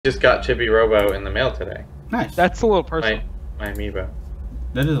Just got Chibi Robo in the mail today. Nice. That's a little personal. My amiibo.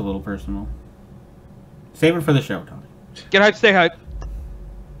 That is a little personal. Save it for the show, Tony. Get hyped, stay hyped.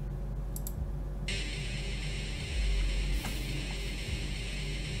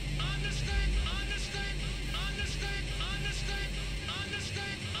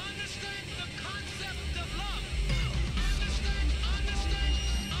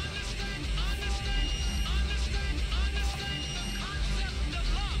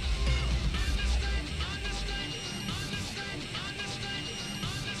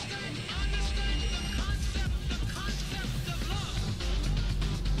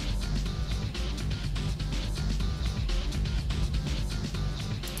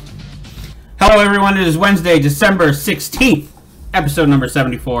 Hello, everyone. It is Wednesday, December 16th, episode number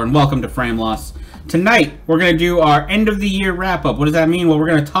 74, and welcome to Frameloss. Tonight, we're going to do our end-of-the-year wrap-up. What does that mean? Well, we're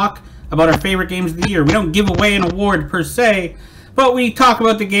going to talk about our favorite games of the year. We don't give away an award, per se, but we talk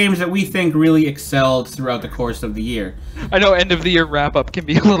about the games that we think really excelled throughout the course of the year. I know end-of-the-year wrap-up can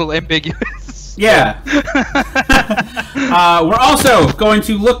be a little ambiguous. Yeah. We're also going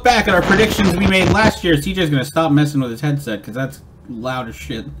to look back at our predictions we made last year. CJ's going to stop messing with his headset, because that's loud as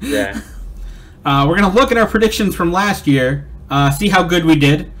shit. Yeah. We're going to look at our predictions from last year, see how good we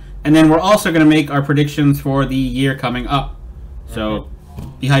did, and then we're also going to make our predictions for the year coming up. So,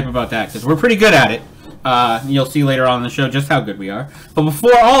 be hype about that, because we're pretty good at it. You'll see later on in the show just how good we are. But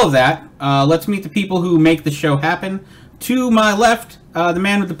before all of that, let's meet the people who make the show happen. To my left, the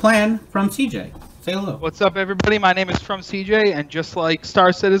man with the plan from CJ. Say hello. What's up, everybody? My name is From CJ, and just like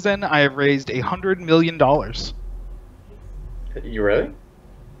Star Citizen, I have raised $100 million. You really?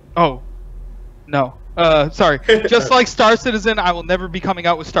 Oh. No. Sorry. Just like Star Citizen, I will never be coming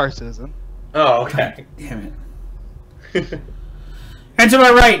out with Star Citizen. Oh, okay. Damn it. And to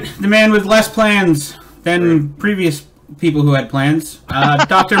my right, the man with less plans than previous people who had plans,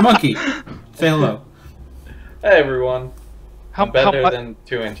 Dr. Monkey. Say hello. Hey, everyone. I'm better than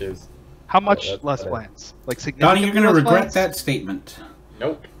 2 inches. How much less better. plans? Like significantly Donnie, you're going to less regret plans? that statement.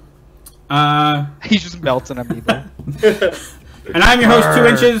 Nope. He just melts an amiibo. And I'm your host, 2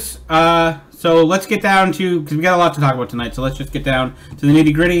 Inches. So let's get down to, because we got a lot to talk about tonight, so let's just get down to the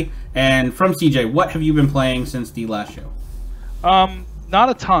nitty gritty. And from CJ, what have you been playing since the last show? Not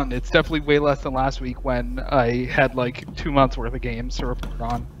a ton. It's definitely way less than last week when I had like 2 months worth of games to report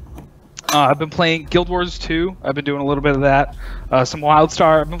on. I've been playing Guild Wars 2. I've been doing a little bit of that. Some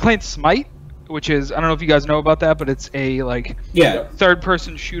WildStar. I've been playing Smite, which is, I don't know if you guys know about that, but it's a like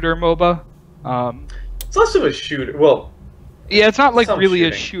third-person shooter MOBA. It's less of a shooter. Well, yeah, it's not like really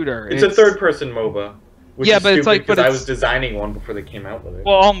shooting. a shooter. It's a third-person MOBA. Which yeah, is but it's like, because I was designing one before they came out with it.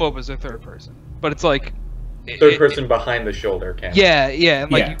 Well, all MOBAs are third-person, but it's like Third-person behind the shoulder camera. Yeah,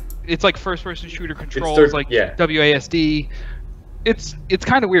 and like it's like first-person shooter controls, WASD. It's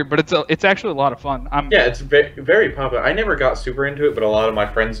kind of weird, but it's actually a lot of fun. Yeah, it's very popular. I never got super into it, but a lot of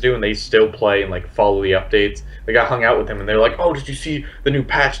my friends do, and they still play and like follow the updates. Like I hung out with them, and they're like, "Oh, did you see the new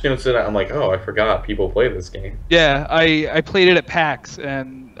patch notes?" And I'm like, "Oh, I forgot people play this game." Yeah, I played it at PAX,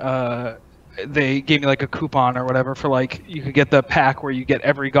 and they gave me like a coupon or whatever for like you could get the pack where you get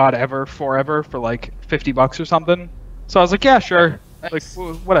every god ever forever for like $50 or something. So I was like, yeah, sure. Like,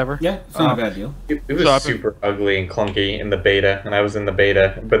 whatever. Yeah, it's not a bad deal. It was super ugly and clunky in the beta, and I was in the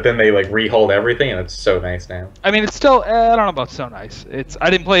beta, but then they like rehauled everything, and it's so nice now. I mean, it's still, I don't know about so nice. I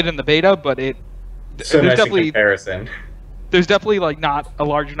didn't play it in the beta, but so nice in comparison. There's definitely like not a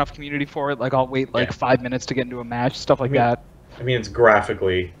large enough community for it. Like I'll wait like 5 minutes to get into a match, stuff like that. I mean, it's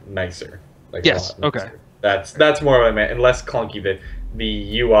graphically nicer. Like, yes. Okay. That's more what I meant, and less clunky.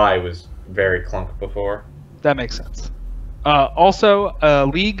 The UI was very clunk before. That makes sense. Also,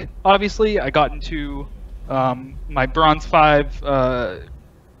 League, obviously, I got into my Bronze 5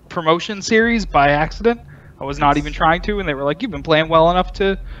 promotion series by accident. I was not even trying to, and they were like, "You've been playing well enough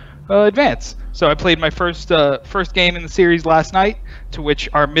to advance." So I played my first game in the series last night, to which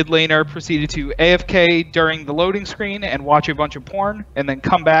our mid laner proceeded to AFK during the loading screen and watch a bunch of porn, and then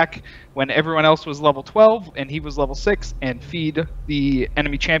come back when everyone else was level 12 and he was level 6, and feed the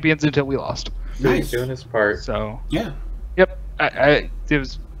enemy champions until we lost. Nice. Doing his part. So yeah. Yep, I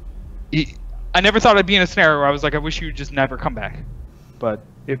never thought I'd be in a scenario where I was like, I wish you would just never come back. But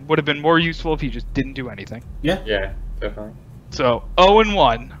it would have been more useful if he just didn't do anything. Yeah. Yeah, definitely. So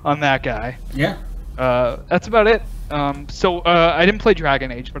 0-1 on that guy. Yeah. That's about it. I didn't play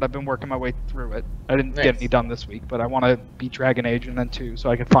Dragon Age, but I've been working my way through it. I didn't get any done this week, but I want to beat Dragon Age and then 2, so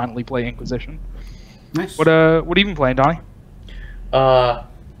I can finally play Inquisition. Nice. What have you been playing, Donnie?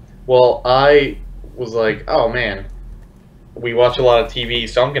 Well, I was like, oh man, we watch a lot of TV,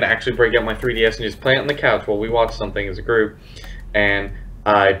 so I'm going to actually break out my 3DS and just play it on the couch while we watch something as a group. And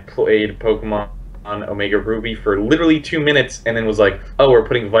I played Pokemon on Omega Ruby for literally 2 minutes, and then was like, "Oh, we're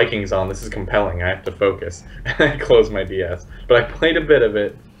putting Vikings on. This is compelling. I have to focus." And I closed my DS. But I played a bit of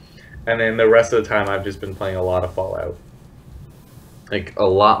it, and then the rest of the time I've just been playing a lot of Fallout. Like a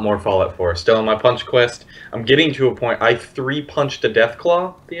lot more Fallout 4. Still on my punch quest. I'm getting to a point. I 3-punched a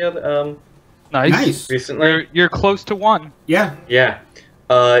Deathclaw the other Nice. recently. You're close to one. Yeah. Yeah.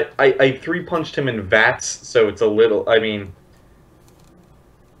 I 3-punched him in VATS, so it's a little. I mean,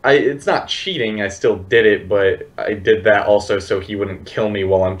 it's not cheating. I still did it, but I did that also so he wouldn't kill me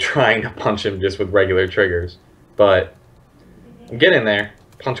while I'm trying to punch him just with regular triggers. But I'm getting there.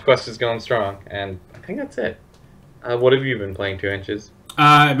 Punch quest is going strong, and I think that's it. What have you been playing, 2 inches?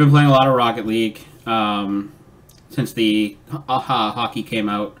 I've been playing a lot of Rocket League since the hockey came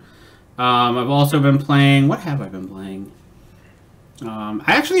out. I've also been playing... What have I been playing? I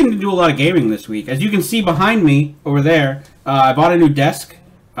actually need to do a lot of gaming this week. As you can see behind me over there, I bought a new desk.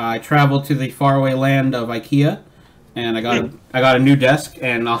 I traveled to the faraway land of IKEA, and I got a new desk,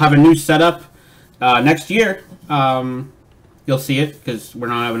 and I'll have a new setup next year. You'll see it, because we're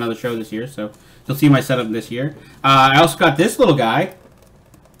not having another show this year, so you'll see my setup this year. I also got this little guy,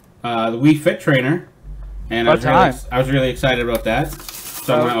 the Wii Fit Trainer, and I was really excited about that.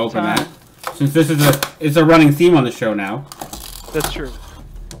 So I'm going to open that. Since this is a running theme on the show now. That's true.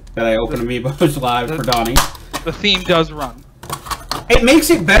 That I open Amiibos live for Donnie. The theme does run. It makes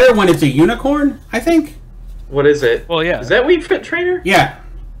it better when it's a unicorn, I think. What is it? Well, yeah. Is that Wii Fit Trainer? Yeah.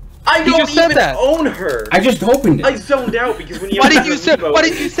 I He don't just said even that. own her. I just opened it. I zoned out because when you Why didn't you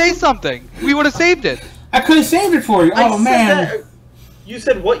say something? We would have saved it. I could have saved it for you. Oh, man. That. You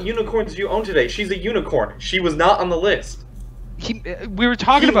said, what unicorns do you own today? She's a unicorn. She was not on the list. We were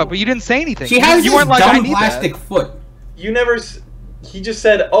talking about, but you didn't say anything. She has you this weren't like, I dumb need plastic that. foot. You never... He just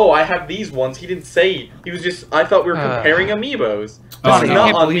said, "Oh, I have these ones." He didn't say. He was just. I thought we were comparing amiibos. Donnie, This is you not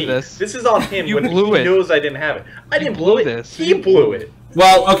can't on believe me. this. This is on him You when blew he it. knows I didn't have it. I didn't blew blow it. this. He blew it.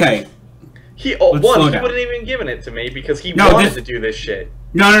 Well, okay. He slow he down. wouldn't even given it to me because he No, wanted this- to do this shit.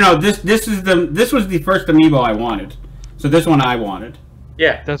 No. This was the first amiibo I wanted. So this one I wanted.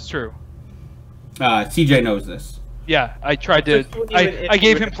 Yeah. That's true. CJ knows this. Yeah, I tried to. Just wouldn't even I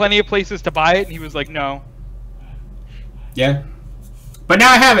gave issue him it. plenty of places to buy it, and he was like, "No." Yeah. But now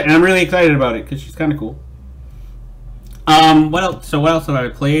I have it, and I'm really excited about it, because she's kind of cool. What else? So what else have I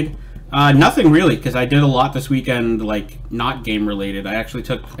played? Nothing really, because I did a lot this weekend, like, not game-related. I actually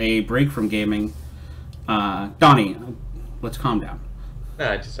took a break from gaming. Donnie, let's calm down.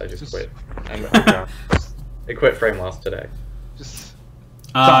 No, I just quit. I'm done. I quit Frameloss today. Just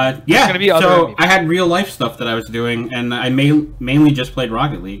Yeah, gonna be other so amiibo. I had real-life stuff that I was doing, and I mainly just played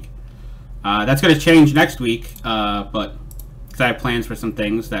Rocket League. That's going to change next week, but... because I have plans for some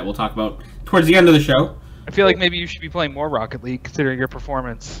things that we'll talk about towards the end of the show. I feel like maybe you should be playing more Rocket League, considering your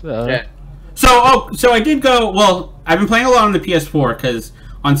performance. Yeah. So I did go. Well, I've been playing a lot on the PS4 because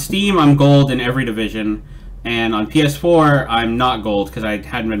on Steam I'm gold in every division, and on PS4 I'm not gold because I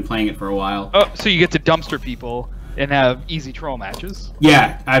hadn't been playing it for a while. Oh, so you get to dumpster people and have easy troll matches.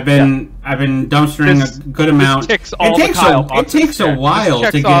 Yeah, I've been dumpstering This- a good amount. Ticks all the Kyle it boxes. takes a while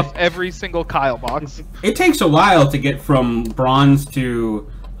This to checks get. off every single Kyle box. It takes a while to get from bronze to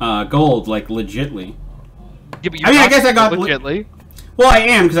gold, like legitly. Yeah, but I mean, I guess I got legitly. Well, I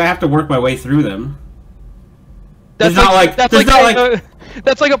am because I have to work my way through them. That's There's not like- that's there's like, not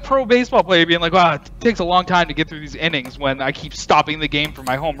that's like a pro baseball player being like, "Wow, it takes a long time to get through these innings when I keep stopping the game for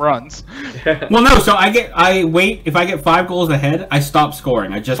my home runs." Well, no. So I wait. If I get 5 goals ahead, I stop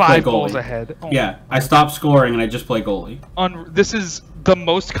scoring. I just play 5 goalie. goals ahead. Oh Yeah, I stop scoring and I just play goalie. This is the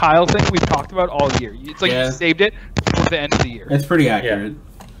most Kyle thing we've talked about all year. It's like Yeah. you saved it for the end of the year. It's pretty accurate.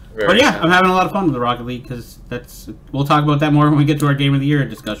 Very But yeah, nice. I'm having a lot of fun with the Rocket League because we'll talk about that more when we get to our Game of the Year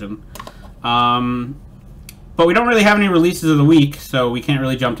discussion. But we don't really have any releases of the week, so we can't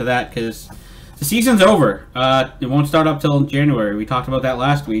really jump to that because the season's over. It won't start up till January. We talked about that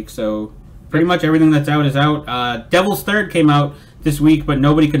last week, so pretty much everything that's out is out. Devil's Third came out this week, but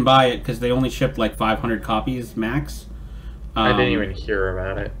nobody can buy it because they only shipped like 500 copies max. I didn't even hear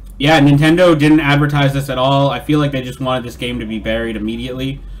about it. Yeah, Nintendo didn't advertise this at all. I feel like they just wanted this game to be buried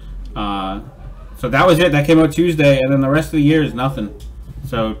immediately. So that was it. That came out Tuesday, and then the rest of the year is nothing.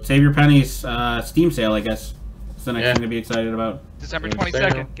 So save your pennies. Steam sale, I guess. It's the next thing to be excited about. December Sale.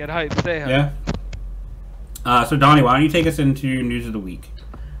 22nd. Get hyped. Stay hyped. Yeah. So Donnie, why don't you take us into news of the week?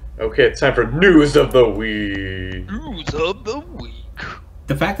 Okay, it's time for news of the week. News of the week.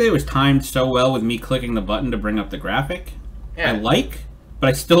 The fact that it was timed so well with me clicking the button to bring up the graphic, Yeah. I like, but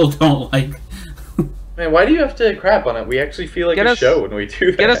I still don't like. Man, why do you have to crap on it? We actually feel like Get a us- show when we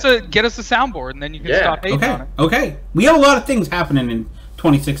do that. Get us a soundboard, and then you can Yeah. stop hating Okay, on it. okay. We have a lot of things happening in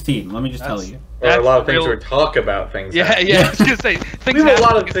 2016. Let me just tell you. Or a lot of That's things real- or talk about things. Yeah, happen. yeah. I was gonna say things We have a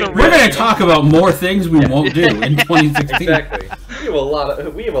lot happen of is the things. We're real- going to talk about more things we won't do in 2016. Exactly.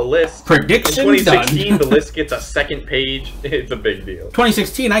 We have a list. Predictions In 2016, done. the list gets a second page. It's a big deal.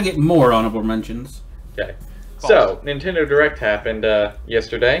 2016, I get more honorable mentions. Okay. So, Nintendo Direct happened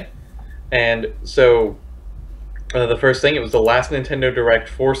yesterday. And so, the first thing, it was the last Nintendo Direct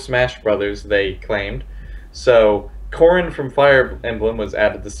for Smash Brothers, they claimed. So, Corrin from Fire Emblem was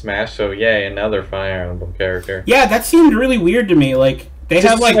added to Smash, so yay, another Fire Emblem character. Yeah, that seemed really weird to me. Like, they Just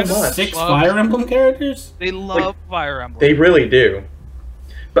have like so much. 6 Fire Emblem characters? They love Fire Emblem. They really do.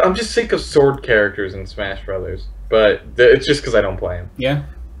 But I'm just sick of sword characters in Smash Brothers. But it's just because I don't play them. Yeah.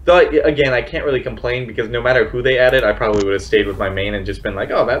 But again, I can't really complain because no matter who they added, I probably would have stayed with my main and just been like,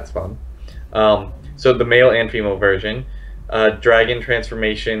 oh, that's fun. So the male and female version, dragon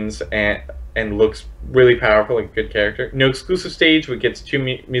transformations and looks really powerful, like a good character. No exclusive stage, which gets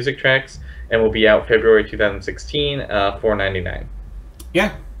 2 music tracks and will be out February 2016, $4.99.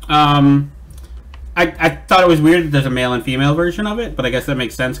 Yeah. I thought it was weird that there's a male and female version of it, but I guess that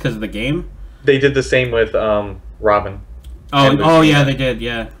makes sense because of the game. They did the same with Robin. Oh yeah, they did,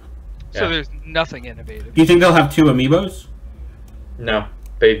 yeah. So Yeah. there's nothing innovative. Do you think they'll have 2 amiibos? No,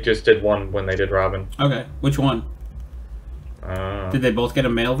 they just did one when they did Robin. Okay, which one? Did they both get a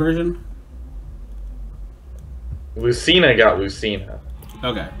male version? Lucina got Lucina,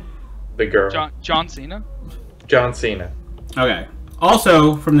 Okay. the girl. John Cena? John Cena. Okay.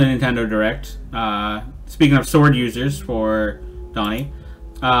 Also, from the Nintendo Direct, speaking of sword users for Donnie,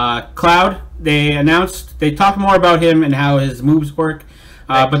 Cloud, they talked more about him and how his moves work,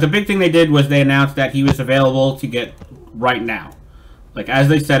 but the big thing they did was they announced that he was available to get right now. Like, as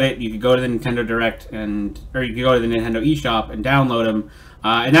they said it, you could go to the Nintendo Direct or you could go to the Nintendo eShop and download him,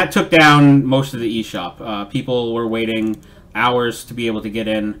 and that took down most of the eShop. People were waiting hours to be able to get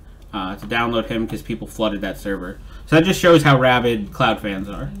in to download him because people flooded that server. So that just shows how rabid Cloud fans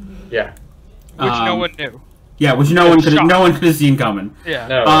are. Yeah. Which no one knew. Yeah, which no one could have seen coming. Yeah.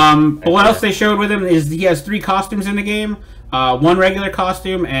 No. But what else they showed with him is he has 3 costumes in the game. 1 regular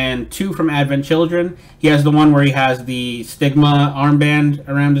costume and 2 from Advent Children. He has the one where he has the Stigma armband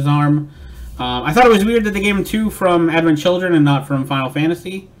around his arm. I thought it was weird that they gave him 2 from Advent Children and not from Final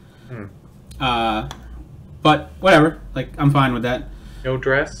Fantasy. But whatever. Like, I'm fine with that. No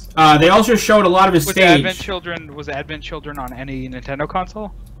dress? They also showed a lot of his Was stage. Advent Children on any Nintendo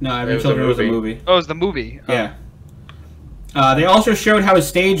console? No, It Advent was a Children was a movie. movie. Oh, it was the movie. Oh. Yeah. They also showed how his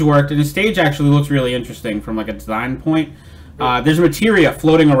stage worked, and his stage actually looks really interesting from like a design point. There's materia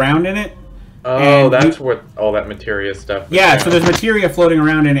floating around in it. Oh, And that's what all that materia stuff was. Yeah, so there's materia floating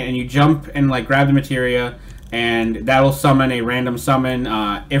around in it, and you jump and like grab the materia, and that'll summon a random summon: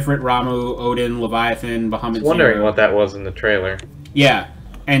 Ifrit, Ramu, Odin, Leviathan, Bahamut. I was wondering Zero. what that was in the trailer. Yeah,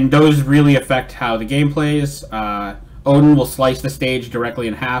 and those really affect how the game plays. Odin will slice the stage directly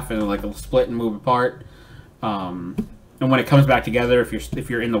in half, and like it'll split and move apart. And when it comes back together, if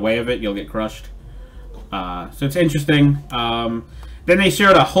you're in the way of it, you'll get crushed. So it's interesting. Then they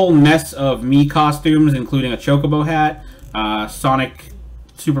showed a whole mess of Mii costumes, including a Chocobo hat, Sonic,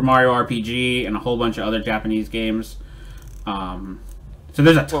 Super Mario RPG, and a whole bunch of other Japanese games. So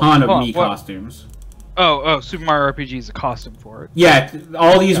there's a ton of Mii costumes. Oh, Super Mario RPG is a costume for it. Yeah,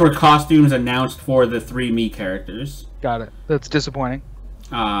 all these were costumes announced for the 3 Mii characters. Got it. That's disappointing.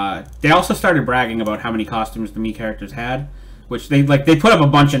 They also started bragging about how many costumes the Mii characters had, which they put up a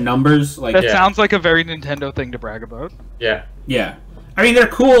bunch of numbers. Like That sounds like a very Nintendo thing to brag about. Yeah. yeah, I mean they're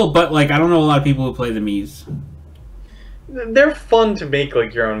cool, but like I don't know a lot of people who play the Miis. They're fun to make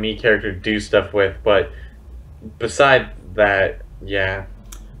like your own Mii character do stuff with, but beside that, yeah.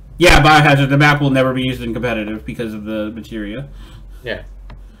 Yeah, Biohazard, the map will never be used in competitive because of the materia. Yeah.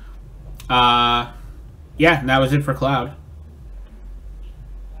 Yeah, and that was it for Cloud.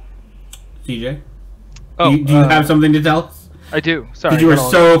 CJ? Oh, do you have something to tell us? I do. Sorry. Because you were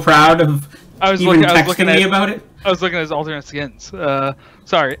so proud of even texting me about it? I was looking at his alternate skins.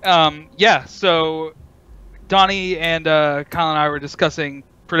 Sorry. Yeah, so Donnie and Kyle and I were discussing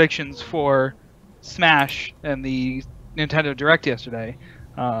predictions for Smash and the Nintendo Direct yesterday.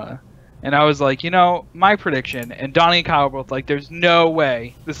 And I was like, my prediction, and Donnie and Kyle were both like, there's no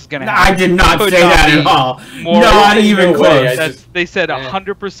way this is going to happen. I did not Could say not that be at all. more- Not even No way, close. They said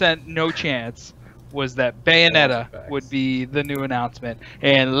 100% no chance was that Bayonetta would be the new announcement.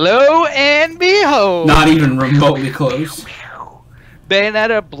 And lo and behold, Not even remotely close.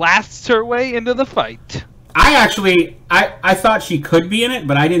 Bayonetta blasts her way into the fight. I thought she could be in it,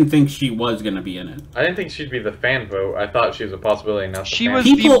 but I didn't think she was going to be in it. I didn't think she'd be the fan vote. I thought she was a possibility, not the She fan was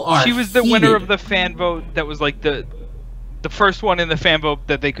People are she was the winner heated. of the fan vote that was like the the first one in the fan vote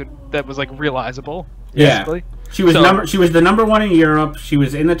that was like realizable. Yeah, Basically. she was the number one in Europe. She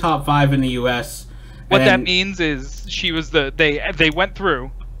was in the top 5 in the U.S. What that means is she was they went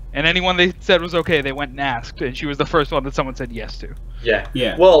through, and anyone they said was okay, they went and asked, and she was the first one that someone said yes to. Yeah.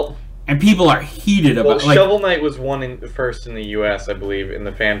 Yeah. Well, and people are heated about. Well, Shovel Knight was first in the U.S., I believe, in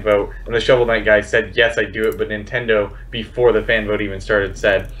the fan vote, and the Shovel Knight guy said, "Yes, I do it." But Nintendo, before the fan vote even started,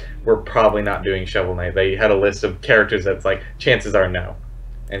 said, "We're probably not doing Shovel Knight." They had a list of characters that's like, chances are no.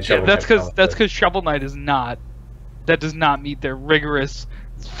 And Shovel that's because Shovel Knight is not. That does not meet their rigorous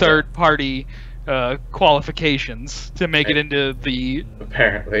third-party qualifications to make it into the.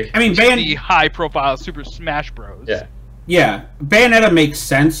 Apparently. I mean, the high-profile Super Smash Bros. Yeah. Yeah, Bayonetta makes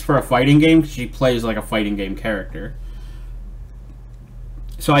sense for a fighting game because she plays like a fighting game character.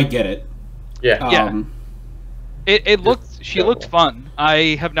 So I get it. Yeah. She looked fun.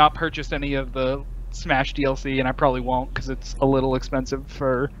 I have not purchased any of the Smash DLC, and I probably won't because it's a little expensive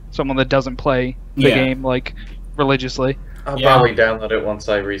for someone that doesn't play the game like religiously. I'll probably download it once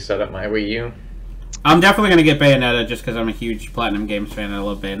I reset up my Wii U. I'm definitely gonna get Bayonetta just because I'm a huge Platinum Games fan. I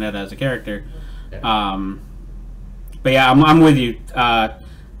love Bayonetta as a character. Yeah. But yeah, I'm with you.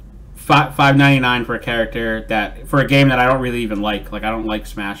 $5.99 for a character for a game that I don't really even like. Like I don't like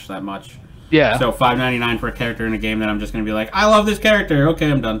Smash that much. Yeah. So $5.99 for a character in a game that I'm just gonna be like, I love this character. Okay,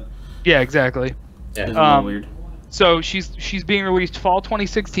 I'm done. Yeah, exactly. Yeah. It's a little weird. So she's being released fall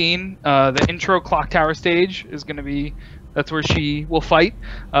 2016. The intro Clock Tower stage is gonna be. That's where she will fight.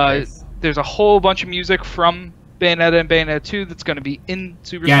 Nice. There's a whole bunch of music from Bayonetta and Bayonetta 2 that's going to be in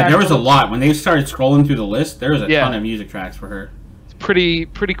Super Smash. Yeah, there was a lot. When they started scrolling through the list, there was a ton of music tracks for her. It's pretty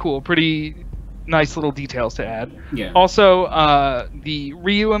cool. Pretty nice little details to add. Yeah. Also, the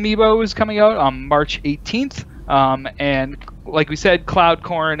Ryu amiibo is coming out on March 18th. And like we said, Cloud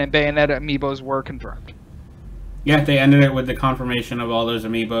Corn and Bayonetta amiibos were confirmed. Yeah, they ended it with the confirmation of all those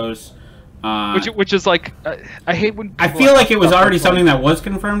amiibos. Which is like, I hate when I feel like it was already something that was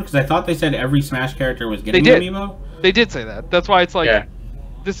confirmed because I thought they said every Smash character was getting an amiibo. They did say that. That's why it's like,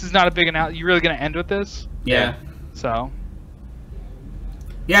 this is not a big announcement. You really going to end with this? Yeah. So.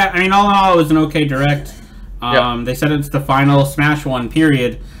 Yeah, I mean, all in all, it was an okay direct. They said it's the final Smash one,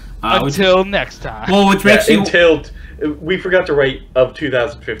 period. Until next time. Well, which makes you... Until... We forgot to write of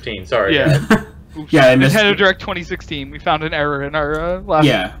 2015. Sorry. Yeah. Yeah, Nintendo Direct 2016. We found an error in our last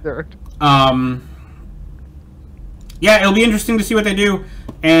Direct. Yeah, it'll be interesting to see what they do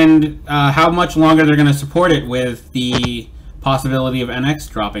and how much longer they're going to support it with the possibility of NX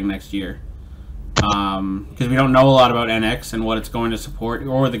dropping next year. Because we don't know a lot about NX and what it's going to support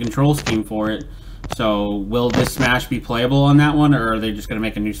or the control scheme for it. So will this Smash be playable on that one, or are they just going to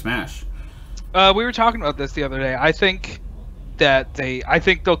make a new Smash? We were talking about this the other day. I think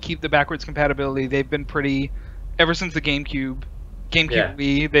they'll keep the backwards compatibility. They've been pretty ever since the GameCube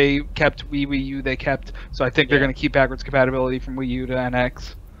Wii. They kept Wii U. They kept. So I think they're going to keep backwards compatibility from Wii U to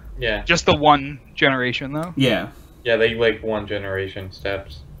NX. Yeah. Just the one generation though. Yeah. Yeah, they like one generation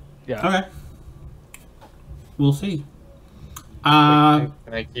steps. Yeah. Okay. We'll see. Can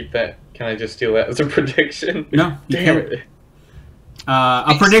I keep that? Can I just steal that as a prediction? No. Damn it.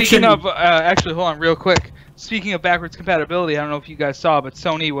 A prediction. Speaking of, actually, hold on, real quick. Speaking of backwards compatibility, I don't know if you guys saw, but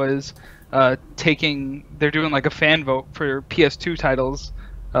Sony was they're doing like a fan vote for PS2 titles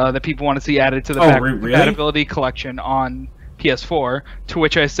that people want to see added to the backwards compatibility collection on PS4. To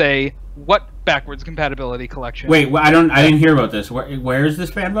which I say, what backwards compatibility collection? Wait, I didn't hear about this. Where is this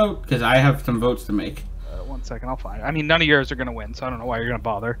fan vote? Because I have some votes to make. 1 second, I'll find it. I mean, none of yours are going to win, so I don't know why you're going to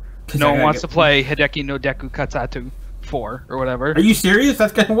bother. No one wants to play Hideki no Deku Katsatu 4 or whatever. Are you serious?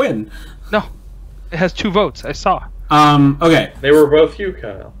 That's going to win. No. It has 2 votes. I saw. Okay. They were both you,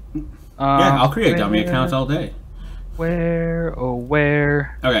 Kyle. Yeah, I'll create dummy accounts all day. Where? Okay,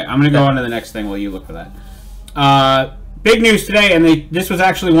 I'm going to go on to the next thing while you look for that. Big news today, and this was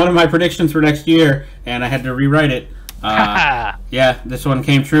actually one of my predictions for next year, and I had to rewrite it. Yeah, this one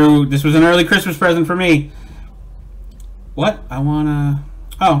came true. This was an early Christmas present for me. What? I wanna...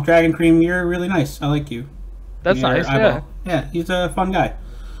 Oh, Dragon Cream, you're really nice. I like you. That's nice, yeah. Yeah, he's a fun guy.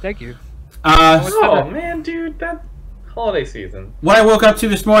 Thank you. Oh, man, dude, that holiday season. What I woke up to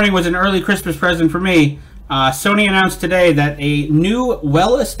this morning was an early Christmas present for me. Sony announced today that a new,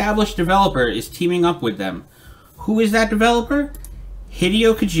 well-established developer is teaming up with them. Who is that developer?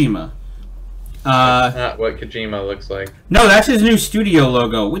 Hideo Kojima. That's not what Kojima looks like. No, that's his new studio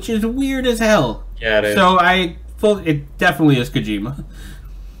logo, which is weird as hell. Yeah, it is. So it definitely is Kojima.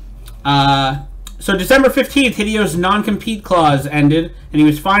 So December 15th, Hideo's non-compete clause ended, and he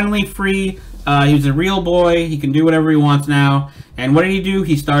was finally free. He was a real boy. He can do whatever he wants now. And what did he do?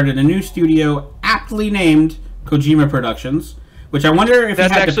 He started a new studio aptly named Kojima Productions, which I wonder if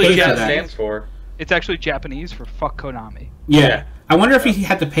That's he had to actually pay for What that. stands for? It's actually Japanese for fuck Konami. Yeah. I wonder if he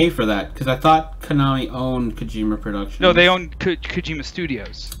had to pay for that, because I thought Konami owned Kojima Productions. No, they own Kojima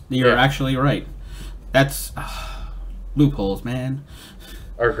Studios. You're actually right. That's loopholes, man.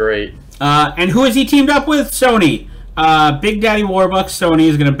 Are great. And who has he teamed up with? Sony. Big Daddy Warbucks, Sony,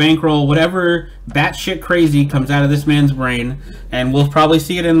 is going to bankroll whatever batshit crazy comes out of this man's brain, and we'll probably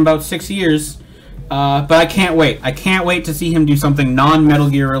see it in about 6 years. But I can't wait. I can't wait to see him do something non-Metal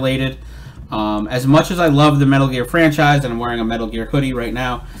Gear related. As much as I love the Metal Gear franchise, and I'm wearing a Metal Gear hoodie right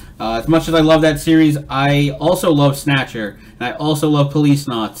now, as much as I love that series, I also love Snatcher, and I also love Police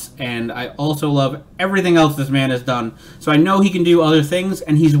Knots, and I also love everything else this man has done. So I know he can do other things,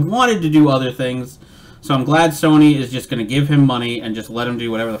 and he's wanted to do other things. So I'm glad Sony is just going to give him money and just let him do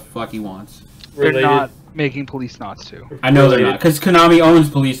whatever the fuck he wants. They're not making Police Knots too. I know they're not, because Konami owns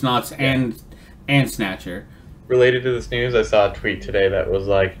Police Knots and Snatcher. Related to this news, I saw a tweet today that was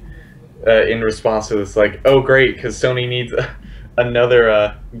like, in response to this, like, oh great, because Sony needs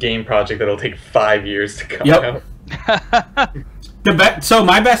another game project that'll take 5 years to come out. So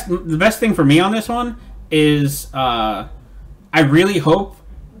the best thing for me on this one is I really hope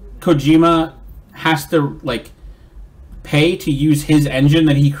Kojima has to like pay to use his engine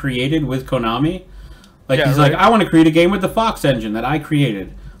that he created with Konami. Like he's like, I want to create a game with the Fox engine that I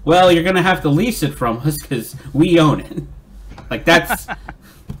created. Well, you're gonna have to lease it from us because we own it. Like that's.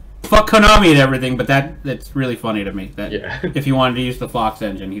 Fuck Konami and everything, but that's really funny to me. That if he wanted to use the Fox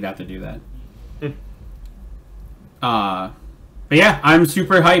engine, he'd have to do that. But yeah, I'm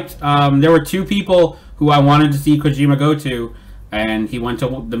super hyped. There were 2 people who I wanted to see Kojima go to, and he went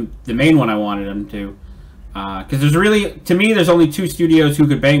to the main one I wanted him to. Because there's really, to me, there's only 2 studios who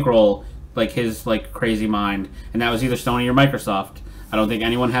could bankroll like his like crazy mind, and that was either Sony or Microsoft. I don't think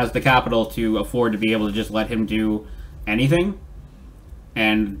anyone has the capital to afford to be able to just let him do anything.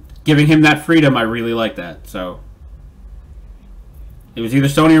 And giving him that freedom, I really like that. So it was either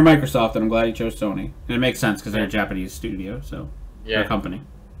Sony or Microsoft, and I'm glad he chose Sony. And it makes sense because they're a Japanese studio, so they're a company.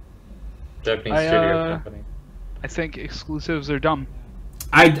 Japanese studio company. I think exclusives are dumb.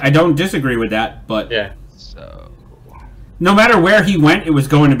 I don't disagree with that, but so no matter where he went, it was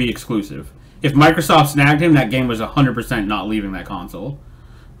going to be exclusive. If Microsoft snagged him, that game was 100% not leaving that console.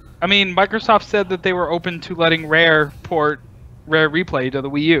 I mean, Microsoft said that they were open to letting Rare port Rare Replay to the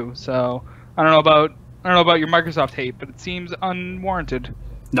Wii U, so I don't know about your Microsoft hate, but it seems unwarranted.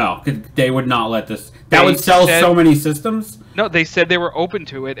 No, they would not let this. That would sell so many systems. No, they said they were open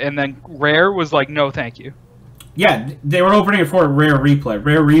to it, and then Rare was like, "No, thank you." Yeah, they were opening it for Rare Replay.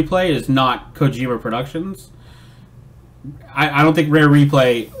 Rare Replay is not Kojima Productions. I don't think Rare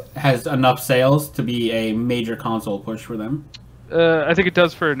Replay has enough sales to be a major console push for them. I think it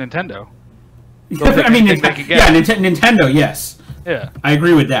does for Nintendo. I mean, Nintendo, yes. Yeah, I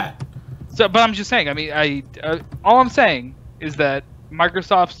agree with that. So, but I'm just saying. I mean, all I'm saying is that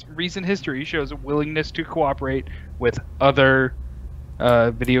Microsoft's recent history shows a willingness to cooperate with other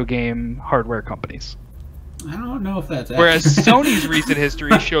video game hardware companies. I don't know if that's whereas Sony's recent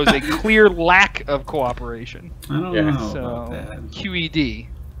history shows a clear lack of cooperation. I don't know about that. QED.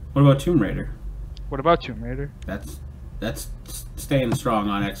 What about Tomb Raider? What about Tomb Raider? That's staying strong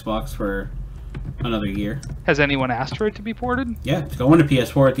on Xbox for another year. Has anyone asked for it to be ported? Yeah, it's going to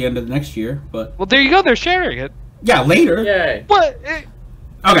PS4 at the end of the next year, but... Well, there you go, they're sharing it. Yeah, later. Yay. What?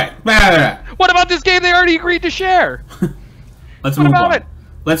 Okay. What about this game they already agreed to share? Let's move on.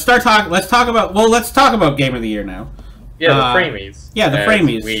 Let's talk about Game of the Year now. Yeah, the Frameys. Yeah, the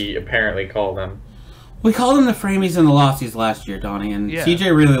Frameys. We apparently call them. We called them the Frameys and the Lotsies last year, Donnie, and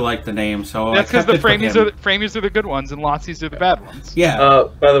CJ really liked the name, so that's because the Frameys are the good ones and Lotsies are the bad ones. Yeah.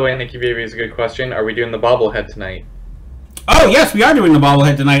 By the way, Nikki Baby is a good question. Are we doing the bobblehead tonight? Oh yes, we are doing the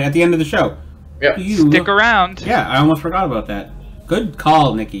bobblehead tonight at the end of the show. Yeah. Stick around. Yeah, I almost forgot about that. Good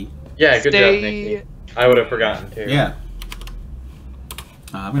call, Nikki. Yeah, good job, Nikki. I would have forgotten too. Yeah.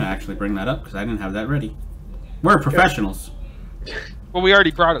 I'm gonna actually bring that up because I didn't have that ready. We're professionals. Well, we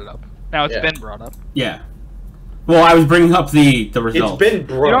already brought it up. Now it's been brought up. Yeah. Well, I was bringing up the results. It's been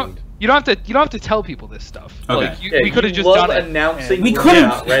brought. You don't have to tell people this stuff. Okay. Like, we could have just done it. Announcing we we're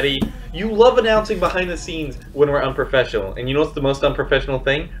not ready. You love announcing behind the scenes when we're unprofessional. And you know what's the most unprofessional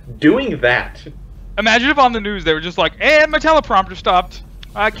thing? Doing that. Imagine if on the news they were just like, "And my teleprompter stopped.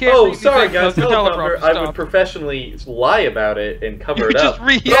 I can't." Oh, sorry guys, teleprompter. I would professionally lie about it and cover it up.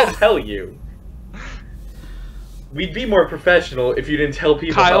 But I'll tell you. We'd be more professional if you didn't tell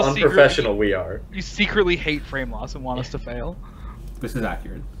people how unprofessional we are. You secretly hate Frameloss and want us to fail. This is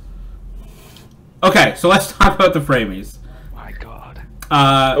accurate. Okay, so let's talk about the Frameys. My God.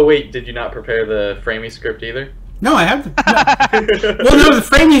 Oh wait, did you not prepare the framey script either? No, I have to. No. Well, no, the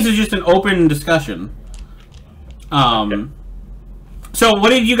Frameloss is just an open discussion. Okay. So what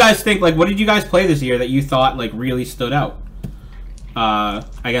did you guys think? Like, what did you guys play this year that you thought like really stood out? I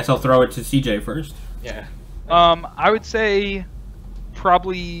guess I'll throw it to CJ first. Yeah. I would say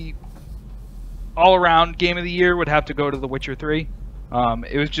probably all around game of the year would have to go to The Witcher 3.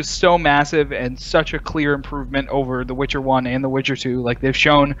 It was just so massive and such a clear improvement over The Witcher 1 and The Witcher 2. Like, they've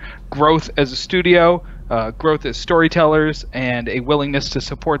shown growth as a studio, growth as storytellers, and a willingness to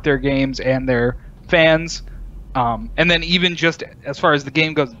support their games and their fans. And then even just as far as the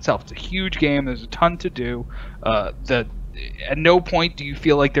game goes itself, it's a huge game. There's a ton to do. At no point do you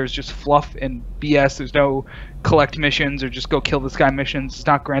feel like there's just fluff and BS. There's no collect missions or just go kill this guy missions. It's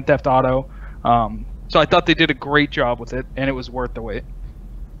not Grand Theft Auto. So I thought they did a great job with it, and it was worth the wait.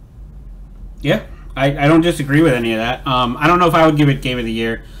 Yeah, I don't disagree with any of that. I don't know if I would give it Game of the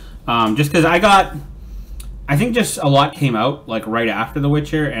Year, just because I think just a lot came out like right after The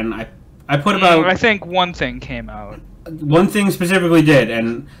Witcher, and I put about... I think one thing came out. One thing specifically did,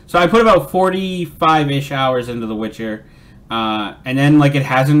 and so I put about 45-ish hours into The Witcher, and then like I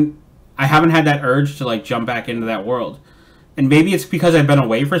haven't had that urge to like jump back into that world. And maybe it's because I've been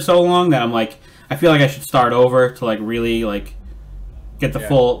away for so long that I'm like, I feel like I should start over to like really like get the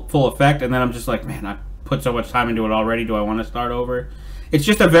full effect, and then I'm just like, man, I put so much time into it already. Do I want to start over? It's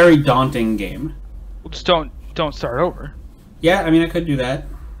just a very daunting game. Well, just don't start over. Yeah, I mean, I could do that.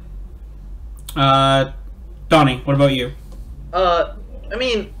 Donnie, what about you? I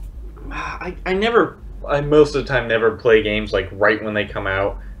mean, I most of the time never play games like right when they come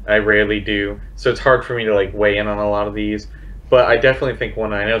out. I rarely do, so it's hard for me to like weigh in on a lot of these. But I definitely think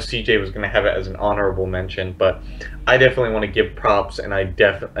one, I know CJ was going to have it as an honorable mention, but I definitely want to give props, and I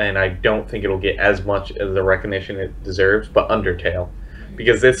don't think it'll get as much as the recognition it deserves, but Undertale.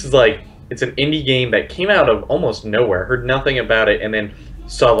 Because this is like, it's an indie game that came out of almost nowhere, heard nothing about it, and then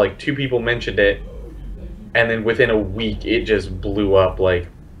saw like 2 people mentioned it, and then within a week it just blew up. Like,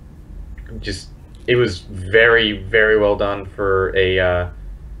 it was very, very well done for an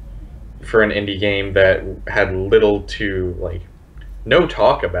indie game that had little to like no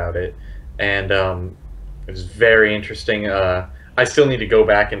talk about it, and it was very interesting. I still need to go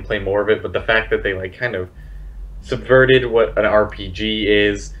back and play more of it, but the fact that they like kind of subverted what an RPG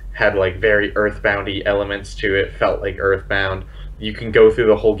is, had like very Earthboundy elements to it, felt like Earthbound. You can go through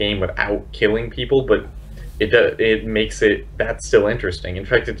the whole game without killing people, but it makes that's still interesting. In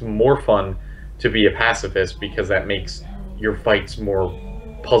fact, it's more fun to be a pacifist because that makes your fights more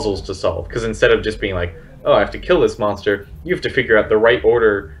puzzles to solve. Because instead of just being like, oh, I have to kill this monster, you have to figure out the right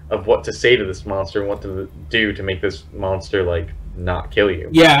order of what to say to this monster and what to do to make this monster like not kill you.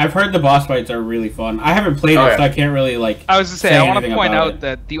 Yeah, I've heard the boss fights are really fun. I haven't played it, so I can't really like. I was to say I want to point out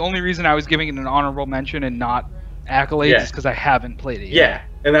that the only reason I was giving it an honorable mention and not accolades is because I haven't played it yet. Yeah,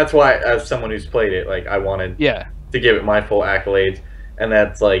 and that's why, as someone who's played it, like I wanted to give it my full accolades, and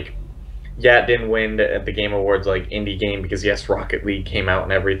that's like, yeah, it didn't win at the Game Awards like indie game because yes, Rocket League came out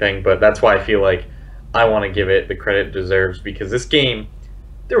and everything, but that's why I feel like I want to give it the credit it deserves, because this game,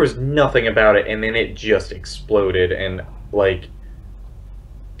 there was nothing about it, and then it just exploded. And like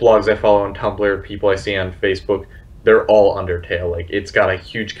blogs I follow on Tumblr, people I see on Facebook, they're all Undertale. Like, it's got a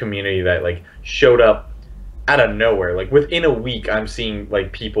huge community that like showed up out of nowhere. Like within a week, I'm seeing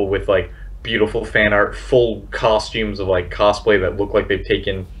like people with like beautiful fan art, full costumes of like cosplay that look like they've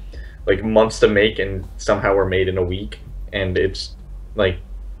taken like months to make and somehow were made in a week. And it's like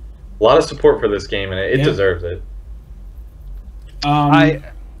a lot of support for this game, and it deserves it.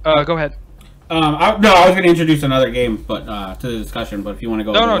 Go ahead. I was going to introduce another game, but to the discussion. But if you want to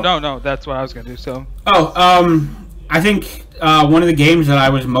go, no, that's what I was going to do. So, I think one of the games that I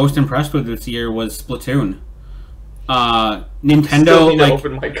was most impressed with this year was Splatoon. Nintendo Still need to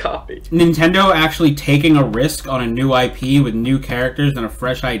open my copy. Nintendo actually taking a risk on a new IP with new characters and a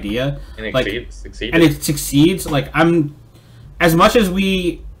fresh idea, and it succeeded. And it succeeds. Like, I'm, as much as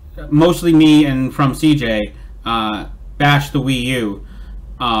we, mostly me and from CJ, bash the Wii U.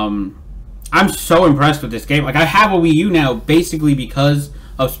 I'm so impressed with this game. Like, I have a Wii U now basically because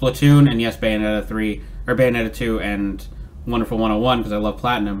of Splatoon and yes, Bayonetta 3 or Bayonetta 2 and Wonderful 101 because I love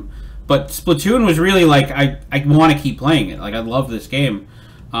Platinum. But Splatoon was really like, I want to keep playing it. Like, I love this game.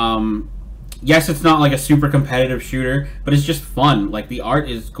 Yes, it's not like a super competitive shooter, but it's just fun. Like, the art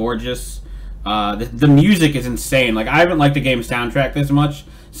is gorgeous. The music is insane. Like, I haven't liked a game soundtrack this much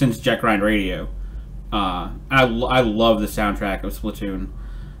since Jet Grind Radio. I love the soundtrack of Splatoon.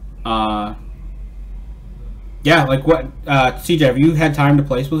 Yeah, like what? CJ, have you had time to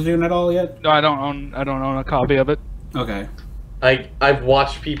play Splatoon at all yet? No, I don't own a copy of it. Okay. I've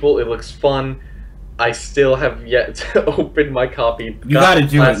watched people. It looks fun. I still have yet to open my copy. You gotta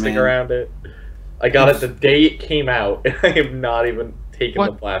do it, plastic man. around it. I got it the day it came out, and I have not even taken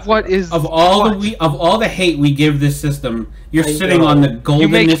the plastic. What is of all the hate we give this system? You're sitting on the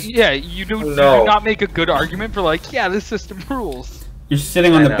goldenest. You do not make a good argument for like, yeah, this system rules. You're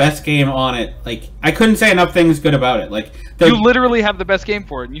sitting on the best game on it. Like, I couldn't say enough things good about it. Like, you literally have the best game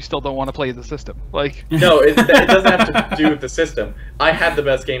for it, and you still don't want to play the system. Like, no, it doesn't have to do with the system. I had the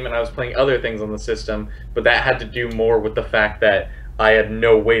best game, and I was playing other things on the system, but that had to do more with the fact that I had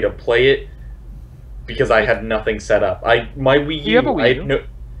no way to play it because I had nothing set up. My Wii U. You have a Wii U?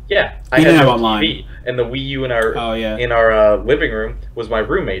 I had no online. TV, and the Wii U in our living room was my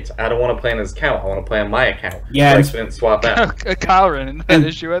roommate's. I don't want to play on his account. I want to play on my account. Yeah, so I couldn't swap out. A Kyle ran into that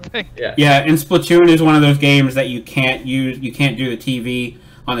issue, I think. Yeah, and Splatoon is one of those games that you can't use. You can't do the TV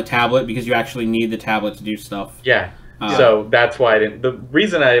on the tablet because you actually need the tablet to do stuff. Yeah, so that's why I didn't. The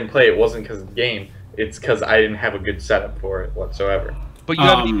reason I didn't play it wasn't because of the game. It's because I didn't have a good setup for it whatsoever. But you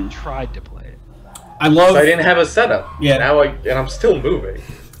haven't even tried to play it. I didn't have a setup. Yeah. And I'm still moving.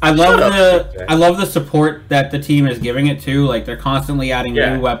 I love the support that the team is giving it too. Like, they're constantly adding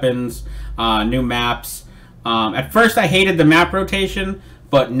new weapons, new maps. At first, I hated the map rotation,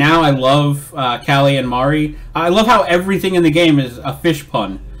 but now I love Callie and Mari. I love how everything in the game is a fish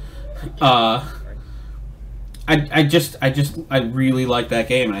pun. I really like that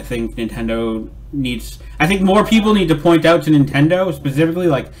game, and I think Nintendo needs. I think more people need to point out to Nintendo specifically,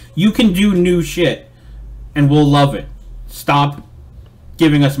 like, you can do new shit, and we'll love it. Stop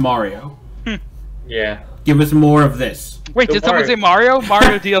giving us Mario. Yeah. Give us more of this. Wait, did someone say Mario?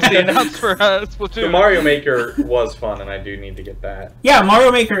 Mario DLC announced for Splatoon. The Mario Maker was fun, and I do need to get that. Yeah,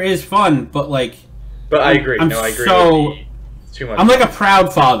 Mario Maker is fun, but like... But I agree. I agree. It's too much. I'm like a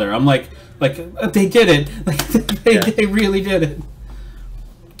proud father. I'm like they did it. Like, they really did it.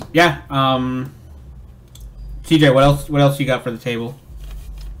 Yeah, CJ, what else you got for the table?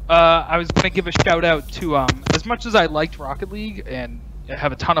 I was going to give a shout out to, as much as I liked Rocket League and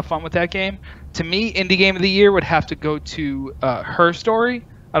have a ton of fun with that game, to me, Indie Game of the Year would have to go to Her Story.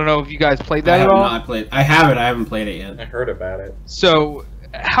 I don't know if you guys played that at all. I haven't played it yet. I heard about it. So,